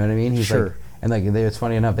Khaled. You know what I mean? He's Sure. like, and like it's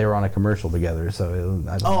funny enough, they were on a commercial together. So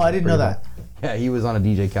I didn't know that. Yeah, he was on a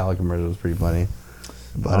DJ Khaled commercial. It was pretty funny.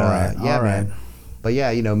 But All right, yeah, all right. man. But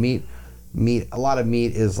yeah, meat. A lot of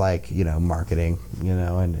meat is like marketing. And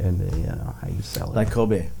how you sell it. like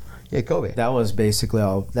Kobe, yeah, Kobe. that was basically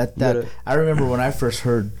all that. gotta- I remember when I first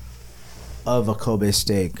heard of a Kobe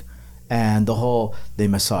steak, and the whole they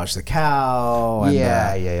massage the cow. And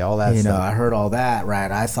yeah, all that stuff. I heard all that.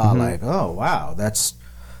 Right, I thought like, oh wow, that's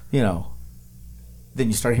Then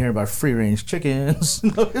you start hearing about free range chickens.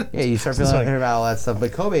 Yeah, you start It's like- hearing about all that stuff.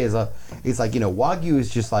 But Kobe it's like Wagyu is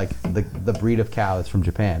just like the breed of cow that's from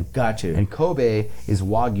Japan. Got you. And Kobe is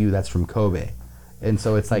Wagyu that's from Kobe, and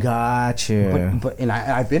so it's like. Got you. But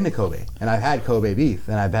I've been to Kobe and I've had Kobe beef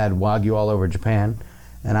and I've had Wagyu all over Japan,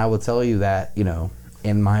 and I will tell you that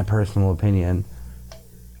in my personal opinion,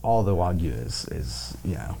 all the Wagyu is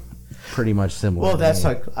pretty much similar. Well, to that's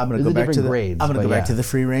me. like I'm gonna There's go back to different the grades, I'm gonna but go back yeah. to the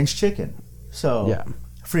free range chicken. So Yeah.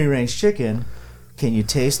 free range chicken, can you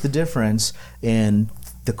taste the difference in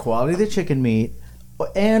the quality of the chicken meat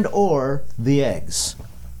and or the eggs?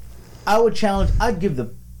 I'd give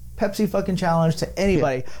the Pepsi fucking challenge to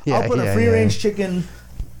anybody. Yeah, I'll put a yeah, free yeah. range chicken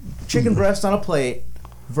breast on a plate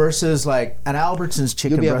versus like an Albertson's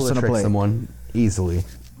chicken You'll be able breast to on a trick plate. someone easily.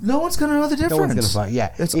 No one's gonna know the difference. No one's gonna find.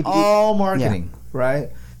 Yeah, It's If- all marketing, right?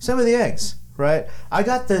 Some of the eggs, right? I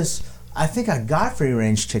think I got free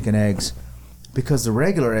range chicken eggs because the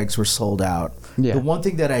regular eggs were sold out. Yeah. The one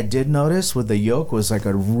thing that I did notice with the yolk was like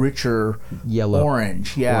a richer Yellow.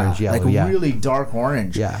 orange. Yeah. Orange, yellow, like a yeah. really dark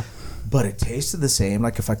orange. Yeah. But it tasted the same.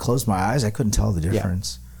 Like if I closed my eyes, I couldn't tell the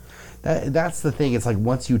difference. That's the thing. It's like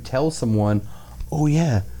once you tell someone, oh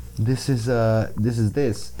yeah, this is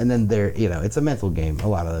this, and then it's a mental game a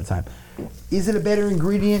lot of the time. Is it a better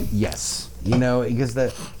ingredient? Yes. Because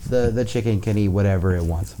the chicken can eat whatever it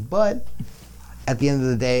wants. But at the end of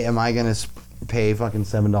the day, am I gonna pay fucking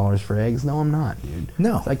 $7 for eggs? No, I'm not, dude.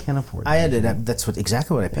 No. I can't afford. I that. ended up. That's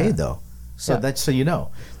exactly what I paid though. So Yeah. that's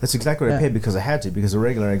that's exactly what I Yeah. paid because I had to because the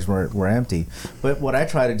regular eggs were empty. But what I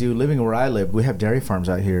try to do, living where I live, we have dairy farms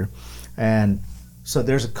out here, and so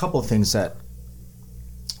there's a couple of things that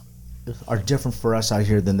are different for us out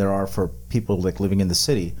here than there are for people like living in the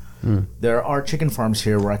city. There are chicken farms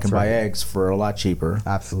here where I can That's buy right. eggs for a lot cheaper.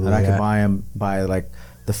 Absolutely, and I yeah. can buy like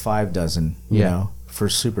the 5 dozen, Yeah. for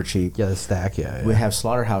super cheap. Yeah, the stack. Yeah. We have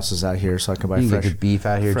slaughterhouses out here, so I can buy You can fresh get your beef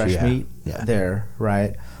out here, too, fresh yeah. meat Yeah. there,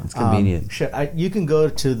 right? It's convenient. You can go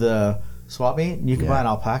to the swap meet and you can Yeah. buy an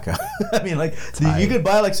alpaca. I mean, like Tight. you could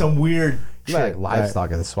buy like some weird You buy, shit, like,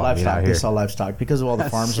 livestock at the swap meet livestock. out They here. sell livestock because of all the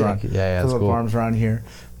That's farms sick. around. Yeah, because that's of the cool. farms around here.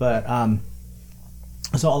 But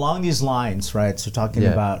so along these lines, right? So talking Yeah.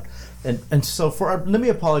 about and so let me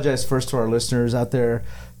apologize first to our listeners out there.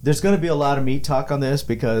 There's going to be a lot of meat talk on this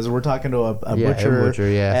because we're talking to a butcher,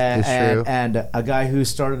 yeah, it's true. and a guy who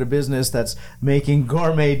started a business that's making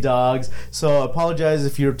gourmet dogs. So apologize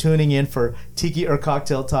if you're tuning in for Tiki or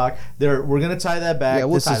Cocktail Talk. We're going to tie that back. Yeah,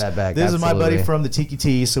 we'll tie that back, This is my buddy absolutely. from the Tiki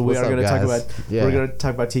Tea, so we What's are up, going to talk guys? about Yeah. we're going to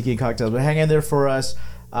talk about Tiki and cocktails. But hang in there for us.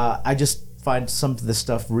 I just find some of this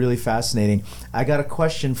stuff really fascinating. I got a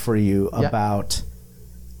question for you Yeah. about.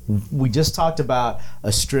 We just talked about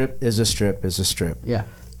a strip is a strip is a strip. Yeah.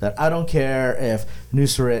 That I don't care if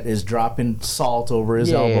Nusret is dropping salt over his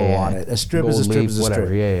Yeah, elbow yeah, yeah. on it. A strip is a Gold strip leaf, is a whatever.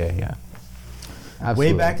 strip. Yeah.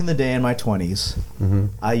 Absolutely. Way back in the day in my 20s,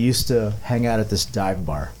 I used to hang out at this dive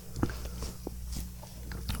bar.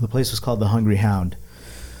 The place was called the Hungry Hound.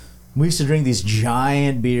 We used to drink these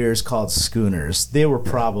giant beers called schooners. They were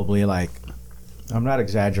probably like, I'm not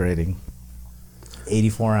exaggerating,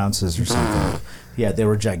 84 ounces or something. Yeah, they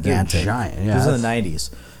were gigantic. They're giant, yeah. This was in the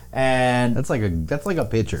 90s. And That's like a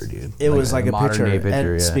pitcher, dude. it was like a modern pitcher. day pitcher.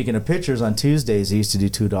 And Yeah. speaking of pitchers, on Tuesdays, they used to do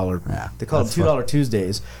 $2. Yeah, They called them that's $2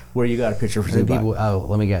 Tuesdays, where you got a pitcher for $2. People,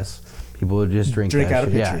 let me guess. People would just drink that Out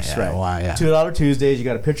of shit. pitchers, Yeah, right? wow, yeah. $2 Tuesdays, you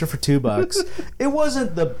got a pitcher for $2. It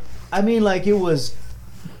wasn't the, I mean, like it was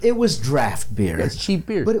draft beer. Yeah, it's cheap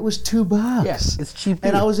beer. But it was $2. Yes, it's cheap beer.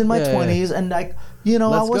 And I was in my Yeah, 20s, and like, you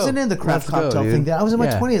know, I Let's wasn't go. in the craft Let's go, cocktail dude. thing then. I was in my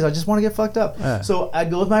Yeah. 20s. I just want to get fucked up. Yeah. So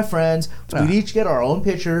I'd go with my friends. We'd Yeah. each get our own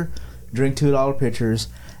pitcher, drink $2 pitchers.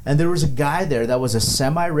 And there was a guy there that was a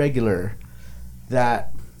semi-regular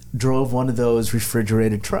that drove one of those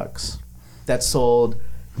refrigerated trucks that sold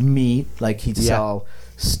meat, like he'd Yeah. sell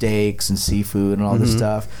steaks and seafood and all this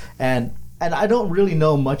stuff. And I don't really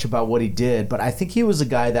know much about what he did, but I think he was a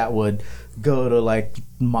guy that would go to like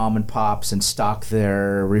mom and pops and stock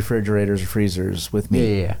their refrigerators or freezers with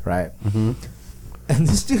meat. Yeah. Right. Mm-hmm. And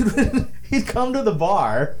this dude, he'd come to the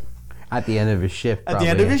bar At the end of his shift, at the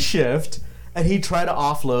end of his shift, and he'd try to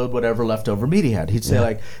offload whatever leftover meat he had. He'd say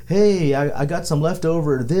like, "Hey, I got some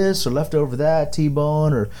leftover this or leftover that,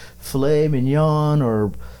 T-bone or filet mignon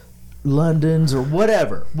or London's or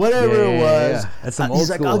whatever it was." Yeah. That's some old He's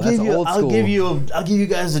like, school. "I'll That's give you, old I'll school. give you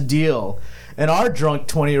guys a deal." And our drunk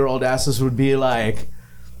 20-year-old asses would be like,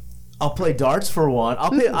 "I'll play darts for one.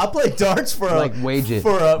 I'll play darts for Like, wage it.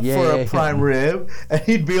 for a Yeah, for yeah, a yeah. prime rib," and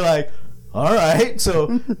he'd be like, "All right."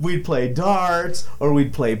 So we'd play darts, or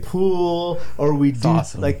we'd play pool, or we'd do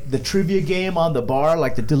awesome. like the trivia game on the bar,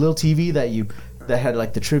 like the little TV that had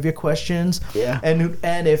like the trivia questions. Yeah.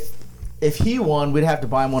 And if he won, we'd have to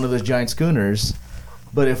buy him one of those giant schooners.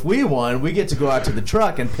 But if we won, we get to go out to the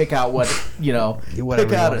truck and pick out what Whatever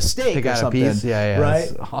pick you out want. a steak Pick or out something. a piece. Yeah. Right.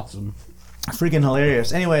 That's awesome. Freaking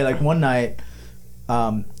hilarious. Anyway, like one night,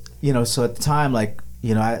 so at the time, like,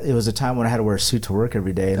 it was a time when I had to wear a suit to work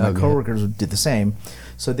every day, and my Okay. coworkers did the same.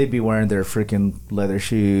 So they'd be wearing their freaking leather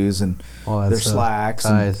shoes and Oh, that's their so slacks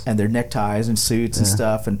nice. and their neckties and suits and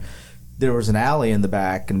stuff. And there was an alley in the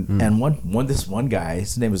back, and this one guy,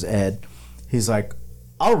 his name was Ed. He's like,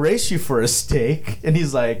 "I'll race you for a steak," and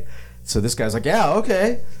he's like, so this guy's like, "Yeah,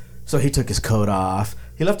 okay." So he took his coat off.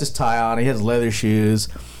 He left his tie on. He had his leather shoes.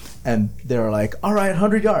 And they were like, "All right,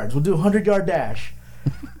 100 yards. We'll do a 100-yard dash."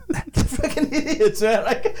 Fucking idiots, man.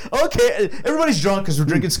 Like, okay, everybody's drunk because we're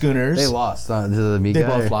drinking schooners. They lost to the meat They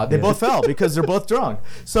guy. both lost. They both fell because they're both drunk.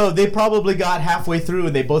 So they probably got halfway through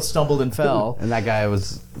and they both stumbled and fell. And that guy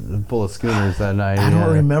was full of schooners that night. I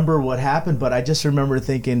don't remember what happened, but I just remember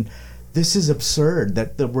thinking, this is absurd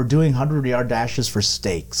that we're doing 100-yard dashes for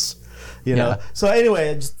steaks. Yeah. So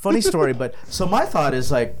anyway, just funny story. But so my thought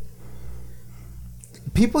is like,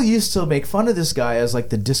 people used to make fun of this guy as like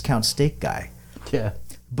the discount steak guy. Yeah.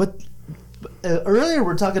 But earlier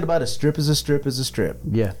we're talking about a strip is a strip is a strip.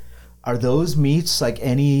 Yeah. Are those meats like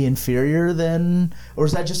any inferior than, or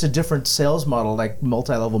is that just a different sales model, like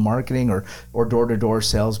multi-level marketing or door-to-door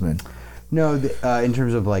salesman? No, in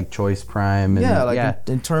terms of like choice prime. And,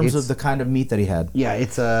 In terms of it's- the kind of meat that he had. Yeah,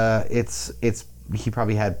 it's he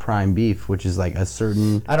probably had prime beef, which is like a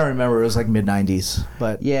certain. I don't remember. It was like mid-90s,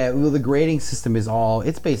 but Yeah, well, the grading system is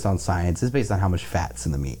it's based on science. It's based on how much fat's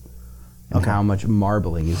in the meat, and how much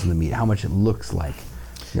marbling is in the meat, how much it looks like.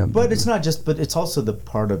 But it's not just, but it's also the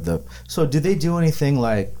part of the. So do they do anything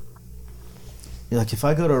like if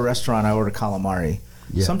I go to a restaurant, I order calamari.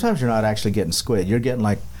 Yeah. Sometimes you're not actually getting squid. You're getting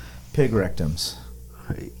like pig rectums.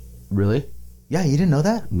 Really? Yeah, you didn't know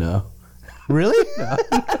that? No. Really?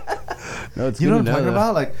 No, it's You know what I'm good to talking though.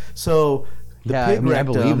 about? Like, so the Yeah, pig I mean, I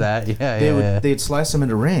rectum, believe that. Yeah, they'd slice them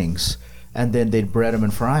into rings, and then they'd bread them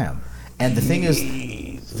and fry them. And the thing is,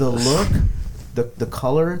 the look, the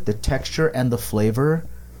color, the texture, and the flavor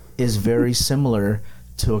is very similar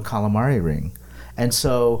to a calamari ring. And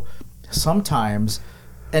so sometimes,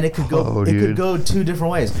 and it could go dude. two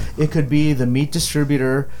different ways. It could be the meat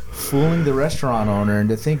distributor fooling the restaurant owner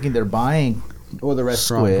into thinking they're buying Or the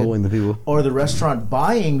restaurant squid, fooling the people. or the restaurant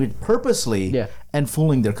buying it purposely Yeah. and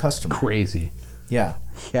fooling their customer. Crazy. Yeah.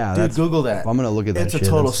 Yeah, Dude, that's, Google that. I'm gonna look at that. It's a shit.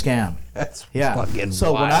 total That's- scam. That's Yeah. fucking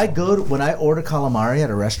So wild. when I order calamari at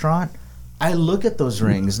a restaurant, I look at those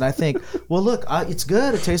rings and I think, well, look, it's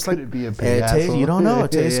good. It tastes like it be a big You don't know. It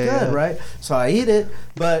asshole? tastes Yeah, good, yeah. right? So I eat it,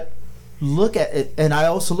 but look at it, and I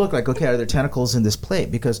also look like, okay, are there tentacles in this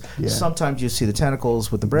plate? Because sometimes you see the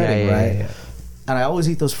tentacles with the breading, yeah, right? yeah. And I always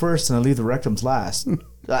eat those first, and I leave the rectums last.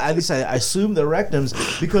 At least I assume they're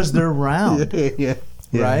rectums because they're round. yeah.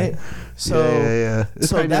 Right? So, yeah.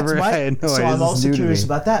 So I that's I had no so idea. I'm This is also new to curious me.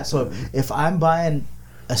 about that. So if I'm buying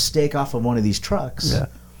a steak off of one of these trucks, Yeah.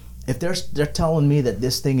 if they're telling me that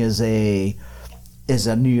this thing is a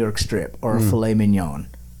New York strip or a filet mignon,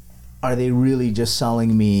 are they really just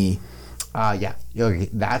selling me? Yeah. Okay,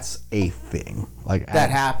 that's a thing. Like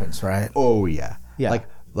That happens, right? Oh yeah. Yeah.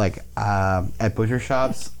 Like at butcher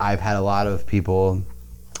shops, I've had a lot of people,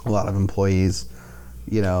 a lot of employees,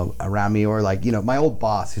 around me, or like, my old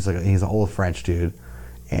boss. He's an old French dude,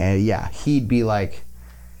 and yeah, he'd be like,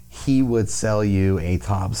 he would sell you a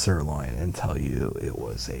top sirloin and tell you it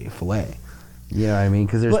was a fillet. You know what I mean?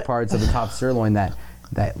 Because there's parts of the top sirloin that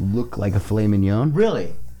look like a filet mignon.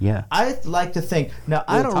 Really? Yeah. I like to think. Now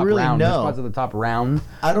I The don't top really round. There's know. parts of the top round.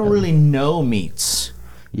 I don't really know meats.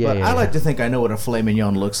 Yeah, but yeah, I like yeah. to think I know what a filet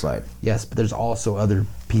mignon looks like. Yes, but there's also other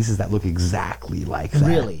pieces that look exactly like that.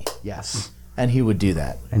 Really? Yes. And he would do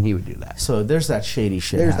that. And he would do that. So there's that shady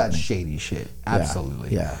shit. There's that happening. shady shit. Absolutely.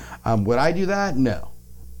 Yeah. Would I do that? No.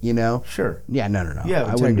 Sure. Yeah, no. Yeah,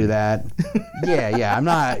 I wouldn't do that. yeah. I'm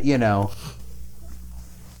not, if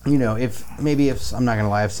I'm not going to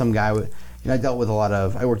lie, if some guy would, I dealt with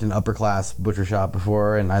I worked in an upper class butcher shop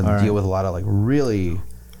before, and I deal with a lot of like really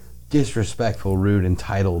disrespectful, rude,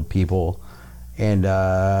 entitled people. And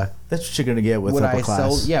That's what you're gonna get with would upper I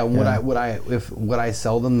class. sell? Yeah. Would I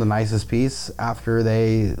sell them the nicest piece after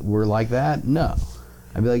they were like that? No.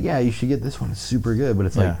 I'd be like, yeah, you should get this one. It's super good, but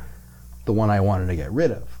it's like the one I wanted to get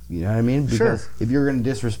rid of. You know what I mean? Because if you're gonna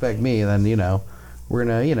disrespect me, then we're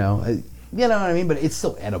gonna you know what I mean. But it's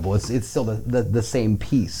still edible. It's still the same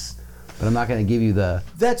piece. But I'm not gonna give you the.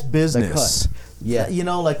 That's business. cut. Yeah.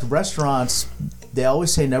 Like restaurants, they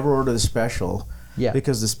always say never order the special. Yeah.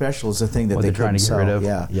 Because the special is the thing that What they they're trying couldn't to get sell. rid of.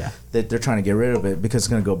 Yeah. Yeah. They're trying to get rid of it because it's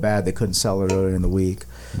going to go bad. They couldn't sell it earlier in the week.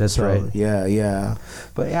 That's right. Yeah.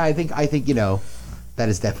 But yeah, I think that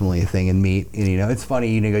is definitely a thing in meat. And, it's funny.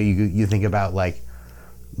 You think about like,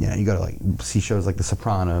 you go to like see shows like The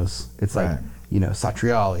Sopranos. It's like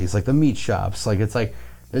Satriali's, like the meat shops. Like it's like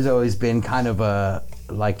there's always been kind of a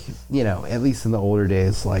like at least in the older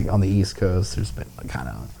days, like on the East Coast, there's been a kind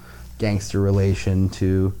of gangster relation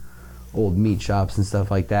to old meat shops and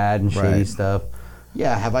stuff like that and shady stuff.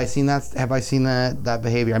 Yeah, have I seen that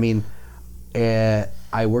behavior? I mean,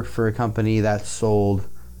 I worked for a company that sold,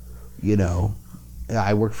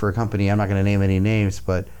 I worked for a company, I'm not going to name any names,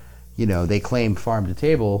 but, they claimed farm to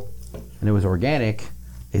table and it was organic.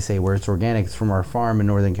 They say where it's organic, it's from our farm in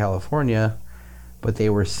Northern California, but they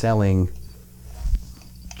were selling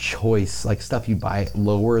choice, like stuff you buy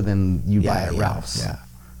lower than you buy at Ralph's. Yeah.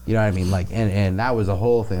 You know what I mean? Like, and that was a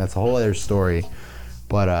whole thing. That's a whole other story.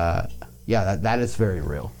 But that is very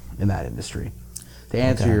real in that industry. To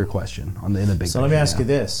answer your question in the big. So let me ask you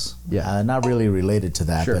this. Yeah. Not really related to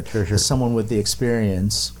that, but Sure. as someone with the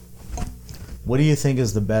experience, what do you think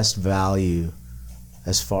is the best value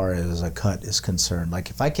as far as a cut is concerned? Like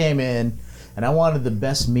if I came in and I wanted the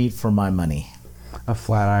best meat for my money. A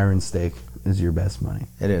flat iron steak is your best money.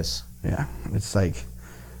 It is. Yeah. It's like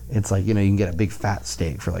you can get a big fat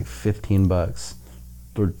steak for like $15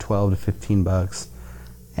 or $12 to $15,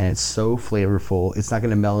 and it's so flavorful. It's not going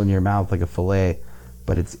to melt in your mouth like a fillet,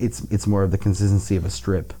 but it's more of the consistency of a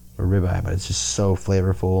strip or ribeye, but it's just so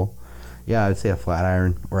flavorful. Yeah, I'd say a flat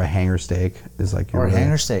iron or a hanger steak is like your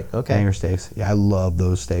hanger steak. Okay. Hanger steaks. Yeah, I love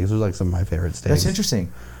those steaks. Those are like some of my favorite steaks. That's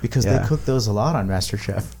interesting because they cook those a lot on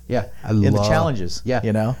MasterChef. Yeah, in the challenges.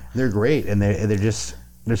 Yeah, they're great, and they're just.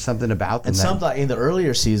 There's something about them. And some in the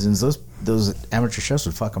earlier seasons, those amateur chefs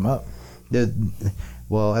would fuck them up.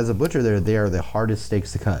 Well, as a butcher, they are the hardest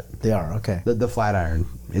steaks to cut. They are, okay. The flat iron,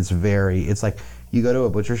 it's like you go to a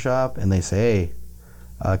butcher shop and they say,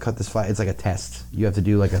 hey, cut this flat. It's like a test. You have to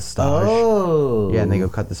do like a stage. Oh. Yeah, and they go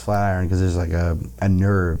cut this flat iron because there's like a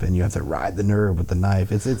nerve, and you have to ride the nerve with the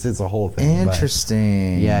knife. It's a whole thing.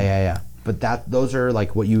 Interesting. But yeah. But those are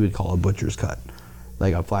like what you would call a butcher's cut.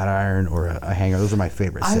 Like a flat iron or a hanger. Those are my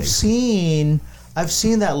favorite steaks. I've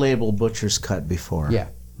seen that label butcher's cut before. Yeah,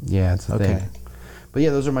 it's a thing. But yeah,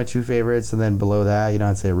 those are my two favorites, and then below that,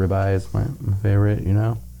 I'd say ribeye is my favorite.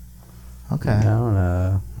 Okay.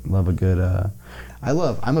 And love a good.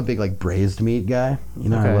 I'm a big like braised meat guy. I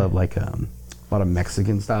love like a lot of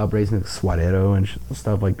Mexican style braised meat, suadero and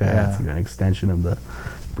stuff like that. Yeah. It's like an extension of the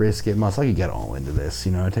brisket muscle. I could get all into this.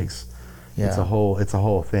 It takes. Yeah. It's a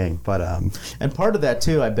whole thing. But and part of that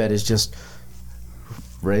too, I bet, is just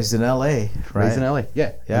raised in L.A. Right? Raised in LA,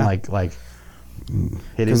 yeah. And like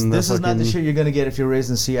Hitting this is not the fucking- shit you're gonna get if you're raised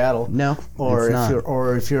in Seattle. No, or it's if not.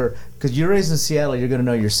 you're because you're raised in Seattle, you're gonna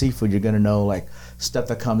know your seafood. You're gonna know like stuff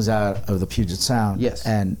that comes out of the Puget Sound. Yes.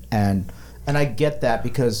 and I get that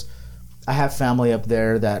because I have family up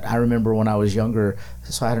there that I remember when I was younger.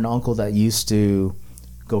 So I had an uncle that used to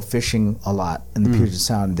go fishing a lot in the Puget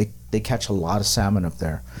Sound. They catch a lot of salmon up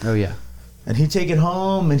there. Oh yeah. And he'd take it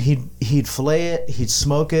home and he'd fillet it, he'd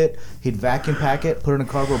smoke it, he'd vacuum pack it, put it in a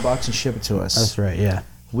cardboard box and ship it to us. That's right. Yeah.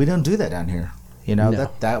 We don't do that down here. You know, No.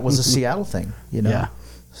 that was a Seattle thing, you know. Yeah.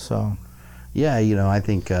 So Yeah, I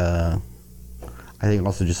think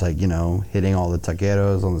also just like, hitting all the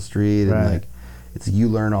taqueros on the street and Right. like you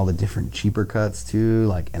learn all the different cheaper cuts too,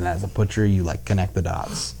 like, and as a butcher you like connect the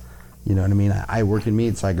dots. You know what I mean? I work in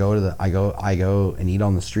meat, so I go and eat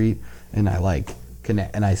on the street and I like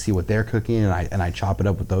connect and I see what they're cooking and I chop it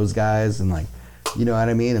up with those guys and like, you know what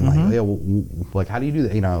I mean? And like, yeah, like how do you do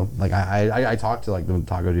that? Like I talk to like the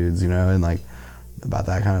taco dudes, and like about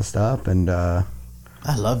that kind of stuff and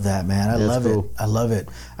I love that, man. I Yeah, it's love cool. it. I love it.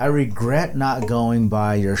 I regret not going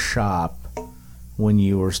by your shop when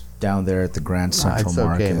you were down there at the Grand Central it's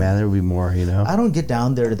Market. okay, man. There will be more, I don't get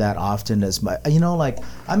down there that often as much. Like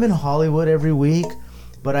I'm in Hollywood every week,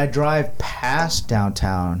 but I drive past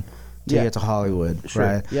downtown to Yeah. get to Hollywood, Sure.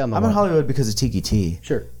 right? Yeah, on the I'm in one. Hollywood because of Tiki T.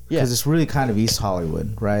 Sure. Yeah. Because it's really kind of East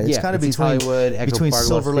Hollywood, right? It's Yeah, kind of it's East between Hollywood, Echo between Park,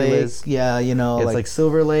 Silver Los Lake, Feliz. yeah, It's like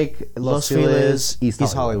Silver Lake, Los Feliz, East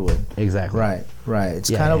Hollywood. Exactly. Right. It's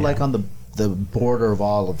Yeah, kind of yeah, like yeah. on the border of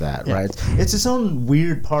all of that, Yeah. right? It's its own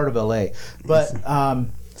weird part of LA. But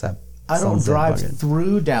It's that I don't Sunset drive Bucket.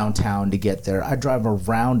 through downtown to get there. I drive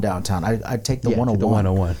around downtown. I take the 101. The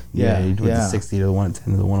 101. Yeah, you went yeah. the 60 to the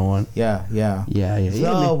 110 to the 101. Yeah. Yeah.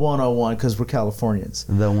 The 101 because we're Californians.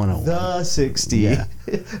 The 101. The 60. Yeah.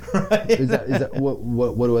 Right. Is that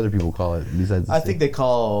what do other people call it besides? The I think they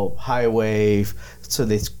call highway. So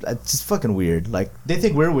it's fucking weird. Like they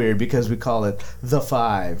think we're weird because we call it the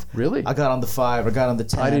 5. Really? I got on the 5. I got on the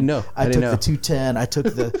 10. I didn't know. I didn't took know. the 210. I took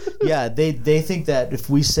the yeah. They think that if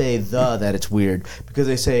we say that it's weird because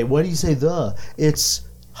they say, why do you say the? It's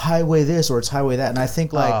highway this or it's highway that, and I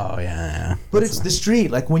think like, Oh yeah. but it's the street.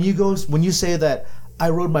 Like when you say that I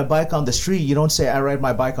rode my bike on the street, you don't say I ride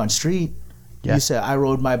my bike on street. Yeah. You say I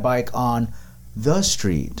rode my bike on the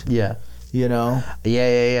street. Yeah. You know.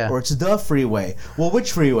 Yeah. Or it's the freeway. Well,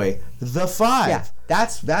 which freeway? The 5. Yeah.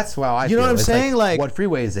 That's how I. You know feel. what I'm It's saying? Like- what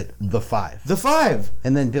freeway is it? The 5. The 5.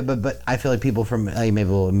 And then, but I feel like people from like maybe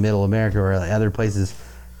Middle America or like other places,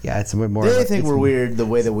 yeah, it's a bit more. They think we're weird the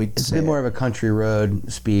way that we It's a say bit it. more of a country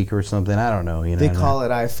road speak or something. I don't know. They call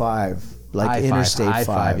it I-5, like I-5, Interstate I-5,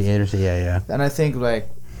 5. Yeah, Interstate. Yeah. And I think like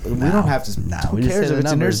we don't have to. No, who we just cares say if the it's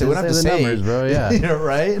numbers. interstate? We don't have to Just say the say numbers, bro, yeah. you know,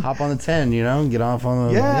 right? Hop on the 10, get off on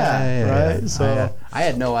the. Yeah, right, so- I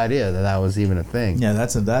had no idea that was even a thing. Yeah,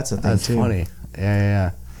 that's a thing That's too. funny.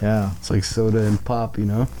 Yeah. Yeah, It's like soda and pop,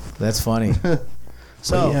 that's funny.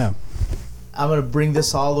 So But yeah. I'm gonna bring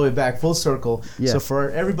this all the way back full circle. Yeah. So for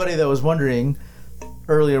everybody that was wondering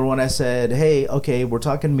earlier when I said, "Hey, okay, we're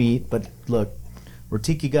talking meat, but look, we're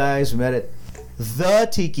tiki guys. We met at the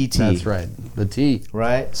Tiki Tea." That's right. The tea.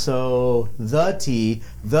 Right? So, the Tiki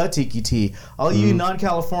Tea. All you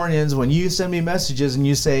non-Californians, when you send me messages and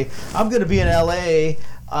you say, I'm going to be in LA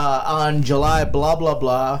on July blah, blah,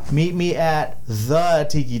 blah, meet me at the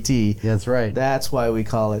Tiki Tea. That's right. That's why we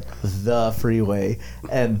call it the freeway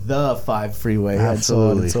and the 5 freeway and so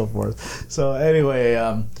on Absolutely. and so forth. So,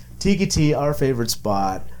 anyway, Tiki Tea, our favorite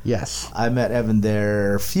spot. Yes. I met Evan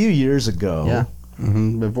there a few years ago. Yeah.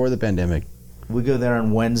 Before the pandemic. We go there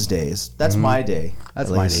on Wednesdays. That's my day. That's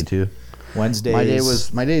at my least. day too. Wednesdays.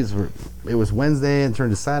 It was Wednesday and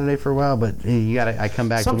turned to Saturday for a while, but I come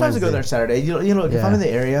back Sometimes to I go Wednesday. there Saturday. You know, if Yeah. I'm in the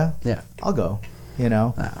area, Yeah. I'll go.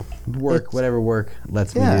 Whatever work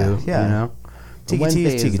lets me Yeah, do. yeah. Tiki Tea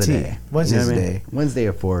is Tiki the Tea. day. Wednesday's You know what the I mean? day. Wednesday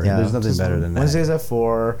at 4. Yeah, There's nothing just better than that. Wednesdays at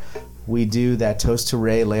 4. We do that toast to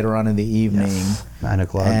Ray later on in the evening. 9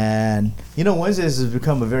 o'clock. And Wednesdays has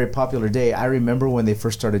become a very popular day. I remember when they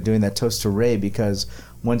first started doing that toast to Ray because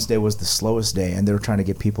Wednesday was the slowest day, and they were trying to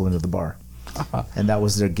get people into the bar, and that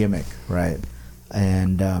was their gimmick, right?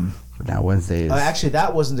 And Now Wednesday is. actually,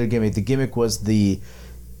 that wasn't their gimmick. The gimmick was the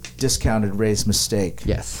discounted Ray's mistake.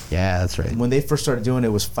 Yes. Yeah, that's right. When they first started doing it,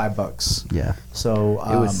 it was $5. Yeah. So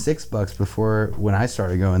It was $6 before when I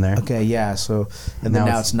started going there. okay, yeah. So and then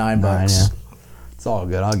now it's $9. Yeah. It's all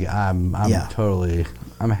good. I'm Yeah. totally.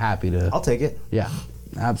 I'm happy to. I'll take it. Yeah.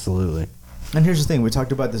 Absolutely. And here's the thing: we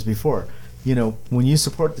talked about this before. When you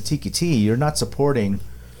support the Tiki Tea, you're not supporting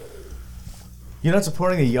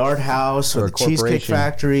a Yard House or Or a the Cheesecake corporation.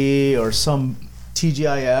 Factory or some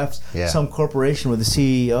TGIFs, Yeah. some corporation with a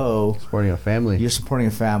CEO. Supporting a family. You're supporting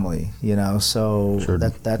a family, so Sure.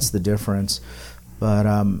 that's the difference. But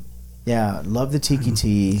yeah, love the Tiki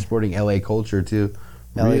Tea. Supporting LA culture too.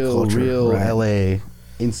 LA culture, real right. LA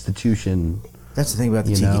institution. That's the thing about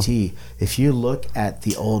the You Tiki know? Tea. If you look at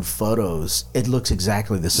the old photos, it looks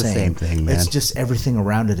exactly the same. same thing, man. It's just everything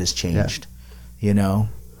around it has changed.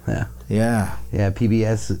 Yeah. Yeah. Yeah,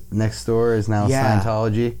 PBS next door is now Yeah.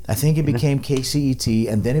 Scientology. I think it became KCET,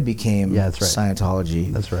 and then it became Yeah, that's right.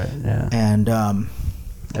 Scientology. That's right. Yeah. And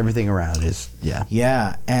Everything around is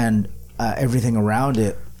and everything around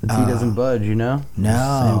it. The tea doesn't budge, No,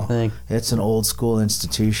 Same thing. It's an old school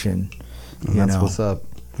institution. And You that's know. what's up.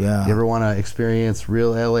 Yeah, You ever want to experience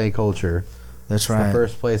real LA culture? that's It's right. the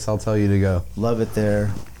first place I'll tell you to go. Love it there.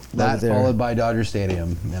 Love That it there. followed by Dodger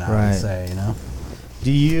Stadium, I Right. would say,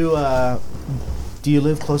 Do you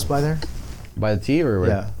live close by there? By the T or where?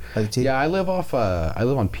 Yeah, by the T. Yeah, I live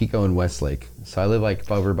on Pico and Westlake. So I live like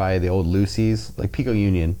over by the old Lucy's, like Pico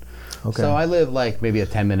Union. Okay. So I live like maybe a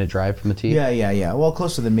 10-minute drive from the T. Yeah. Well,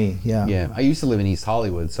 closer than me. Yeah. Yeah. I used to live in East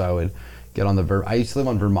Hollywood, so I would get on I used to live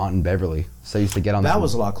on Vermont and Beverly. So I used to get on That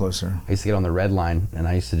was a lot closer. I used to get on the red line and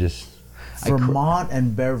I used to just Vermont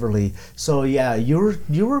and Beverly. So yeah, you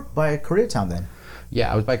were by Koreatown then.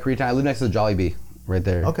 Yeah, I was by Koreatown. I lived next to the Jollibee right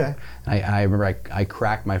there. Okay. I remember I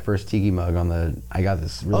cracked my first tiki mug I got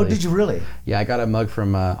this really. Oh, did you really? Yeah, I got a mug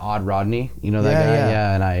from Odd Rodney. You know that Yeah, guy?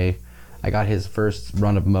 yeah. And I got his first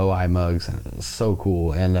run of Moai mugs, and it was so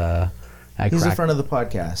cool. And He's a friend of the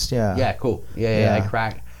podcast. Yeah. Yeah, cool. Yeah.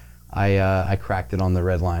 I cracked it on the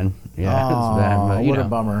red line. Yeah, it was bad, Oh, but, what a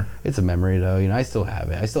bummer. It's a memory though. I still have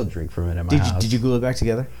it. I still drink from it at my house. Did you glue it back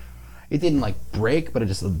together? It didn't like break, but it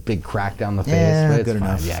just a big crack down the face. Yeah, but it's good fine.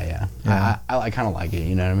 enough. Yeah. Yeah. I kind of like it.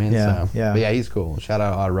 You know what I mean? Yeah, So, yeah. But yeah, he's cool. Shout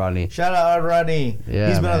out Odd Rodney. Shout out Rodney. Yeah,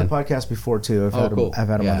 He's been on man. the podcast before too. Cool. I've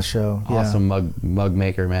had him Yeah. on the show. Yeah. Awesome mug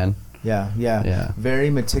maker, man. Yeah. Yeah. Very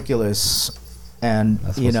meticulous, and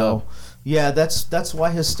That's what's up. yeah, that's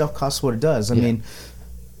why his stuff costs what it does. I Yeah. mean,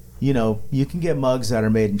 you can get mugs that are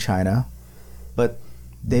made in China, but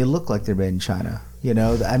they look like they're made in China.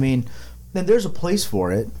 I mean, then there's a place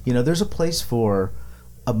for it. There's a place for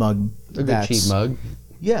a mug A good that's cheap mug.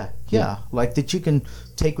 Yeah, Yeah. like that you can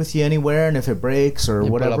take with you anywhere, and if it breaks or You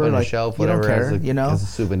put whatever, up on your like shelf, you don't whatever, care, as a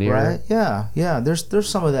souvenir. right? Yeah. There's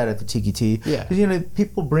some of that at the Tiki Tea. Yeah. 'Cause,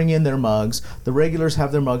 people bring in their mugs. The regulars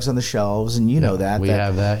have their mugs on the shelves, and you know that. We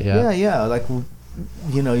have that. Yeah. Yeah. Like,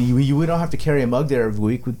 we don't have to carry a mug there every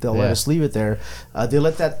week. They'll let Yeah. us leave it there. They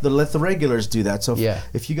let the regulars do that. So Yeah.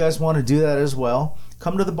 if you guys want to do that as well,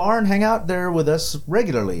 come to the bar and hang out there with us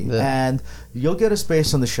regularly, Yeah. and you'll get a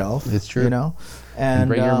space on the shelf. It's true. And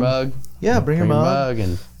bring your mug. Yeah, bring your mug.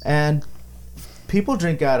 and And people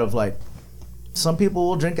drink out of some people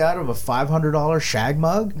will drink out of a $500 shag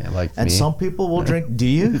mug, Yeah, like and me. some people will drink. Do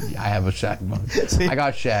you? I have a shag mug. See? I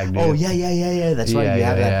got shag, dude. Oh yeah. That's right. Yeah, You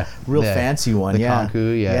have yeah, that yeah. real Yeah. fancy one. The Yeah.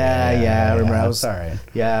 Conku, yeah. I remember. I was sorry.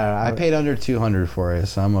 Yeah, I paid under $200 for it,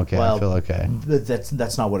 so I'm okay. Well, I feel okay.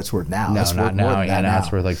 That's not what it's worth now. No, It's not worth now. more than Yeah, that now now.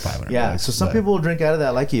 it's worth like $500. Yeah, so some but- people will drink out of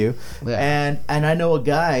that like you. Yeah. And I know a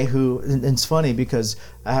guy who, and it's funny because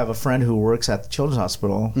I have a friend who works at the Children's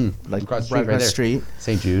Hospital, like across the street, right right across the there. street.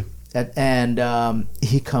 St. Jude. And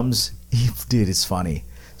he comes, dude, it's funny.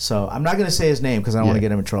 So I'm not going to say his name because I don't want to Yeah.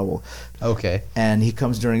 get him in trouble. Okay. And he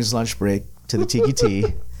comes during his lunch break to the Tiki Tea.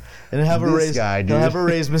 And he'll have, This guy, he'll dude. have a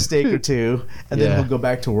raised mistake or two, and then Yeah. he'll go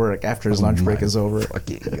back to work after his lunch break my is over.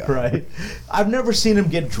 fucking God. Right? I've never seen him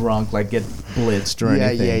get drunk, like get blitzed or Yeah,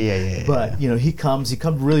 anything. yeah. But he comes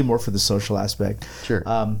really more for the social aspect. Sure.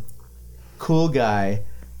 Cool guy.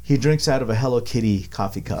 He drinks out of a Hello Kitty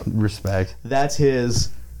coffee cup. Respect. That's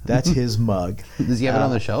his mug. Does he have it on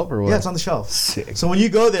the shelf or what? Yeah, it's on the shelf. Sick. So when you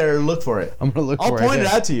go there, look for it. I'm gonna look I'll for it. point it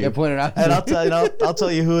yeah. out to you. Yeah, point it out. And I'll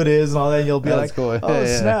tell you who it is and all that. And you'll be That's like, cool. oh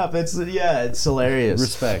Yeah. snap! It's hilarious.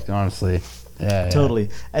 Respect, honestly. Yeah. Totally.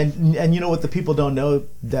 And you know what the people don't know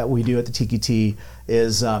that we do at the Tiki Tea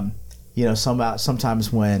is,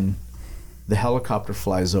 sometimes when the helicopter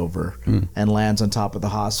flies over and lands on top of the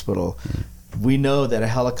hospital, we know that a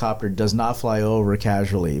helicopter does not fly over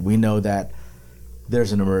casually. We know that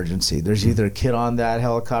there's an emergency. There's either a kid on that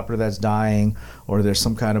helicopter that's dying, or there's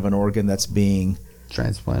some kind of an organ that's being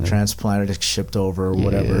transplanted, shipped over, or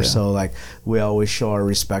whatever. Yeah. So we always show our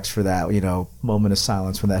respects for that. Moment of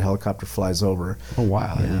silence when that helicopter flies over. Oh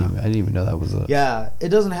wow! I didn't even know that was a. Yeah, it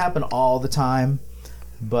doesn't happen all the time,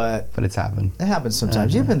 but But it's happened. it happens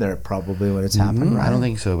sometimes. You've been there probably when it's happened, right? I don't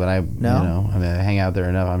think so, but I hang out there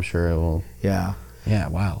enough. I'm sure it will. Yeah, Yeah.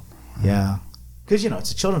 Wow. yeah. Because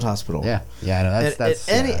it's a children's hospital. Yeah. Yeah. I know. That's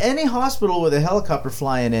any hospital with a helicopter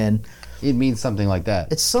flying in, it means something like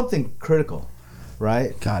that. It's something critical,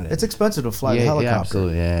 right? Got it. It's expensive to fly a Yeah, helicopter.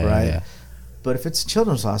 absolutely. Yeah, right? yeah. But if it's a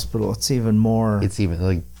children's hospital, it's even more. It's even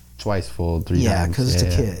like twice full, 3 yeah, times. because it's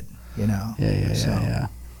a kid, you know. Yeah.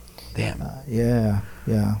 Damn. Yeah.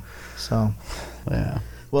 So, Yeah.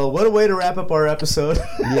 well, what a way to wrap up our episode.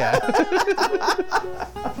 Yeah.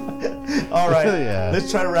 All right, Yeah. let's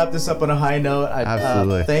try to wrap this up on a high note.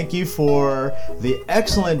 Absolutely. Thank you for the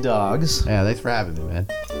excellent dogs. Yeah, thanks for having me, man.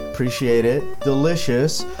 Appreciate it.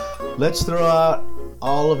 Delicious. Let's throw out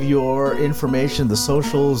all of your information, the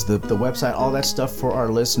socials, the website, all that stuff for our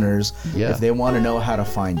listeners Yeah. if they want to know how to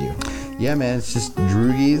find you. Yeah, man, it's just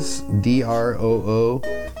Droogies, DROOGIES.LA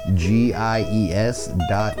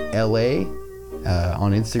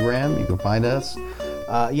on Instagram. You can find us.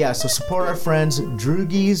 So support our friends,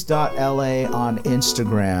 Droogies.LA on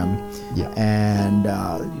Instagram. Yeah. And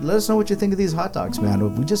let us know what you think of these hot dogs,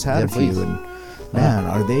 man. We just had Yeah, a few, please. and man,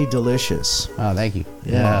 are they delicious. Oh, thank you.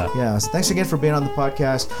 Yeah. So thanks again for being on the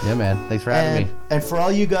podcast. Yeah, man. Thanks for having me. And for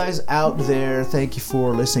all you guys out there, thank you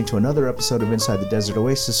for listening to another episode of Inside the Desert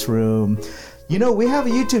Oasis Room. You know, we have a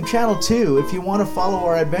YouTube channel too. If you want to follow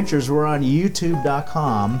our adventures, we're on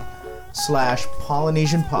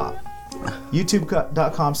youtube.com/Polynesian Pop.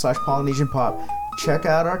 youtube.com/Polynesian Pop. Check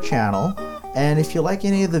out our channel. And if you like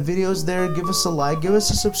any of the videos there, give us a like, give us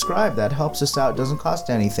a subscribe. That helps us out. It doesn't cost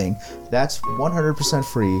anything. That's 100%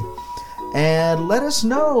 free. And let us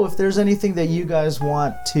know if there's anything that you guys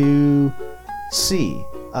want to see.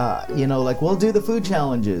 Like we'll do the food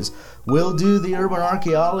challenges. We'll do the urban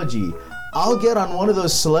archaeology. I'll get on one of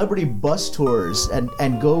those celebrity bus tours and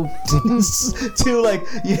go to like,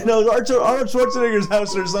 Arnold Schwarzenegger's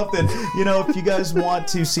house or something. If you guys want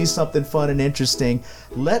to see something fun and interesting,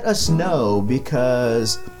 let us know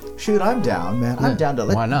because, shoot, I'm down, man. I'm down to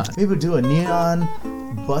Why not? maybe do a neon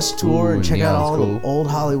bus tour and check out neon's all cool. the old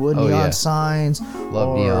Hollywood Oh, neon yeah. signs.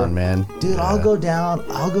 Love neon, man. Dude, Yeah. I'll go down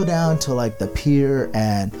to like the pier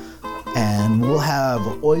and we'll have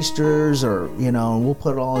oysters or we'll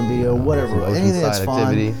put it all in video, whatever, some anything that's oceanside fun.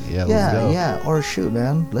 activity. Yeah, let's go. Or shoot,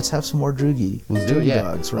 man, let's have some more droogie. Let's do it, yeah.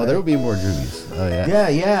 Dogs, Oh, right? there will be more Droogies. Oh, yeah.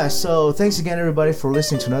 Yeah. So thanks again, everybody, for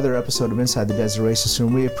listening to another episode of Inside the Desert Oasis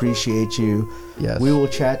Room. We appreciate you. Yes. We will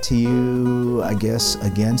chat to you, I guess,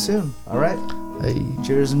 again soon. All right. Hey.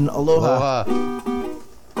 Cheers and aloha. Aloha.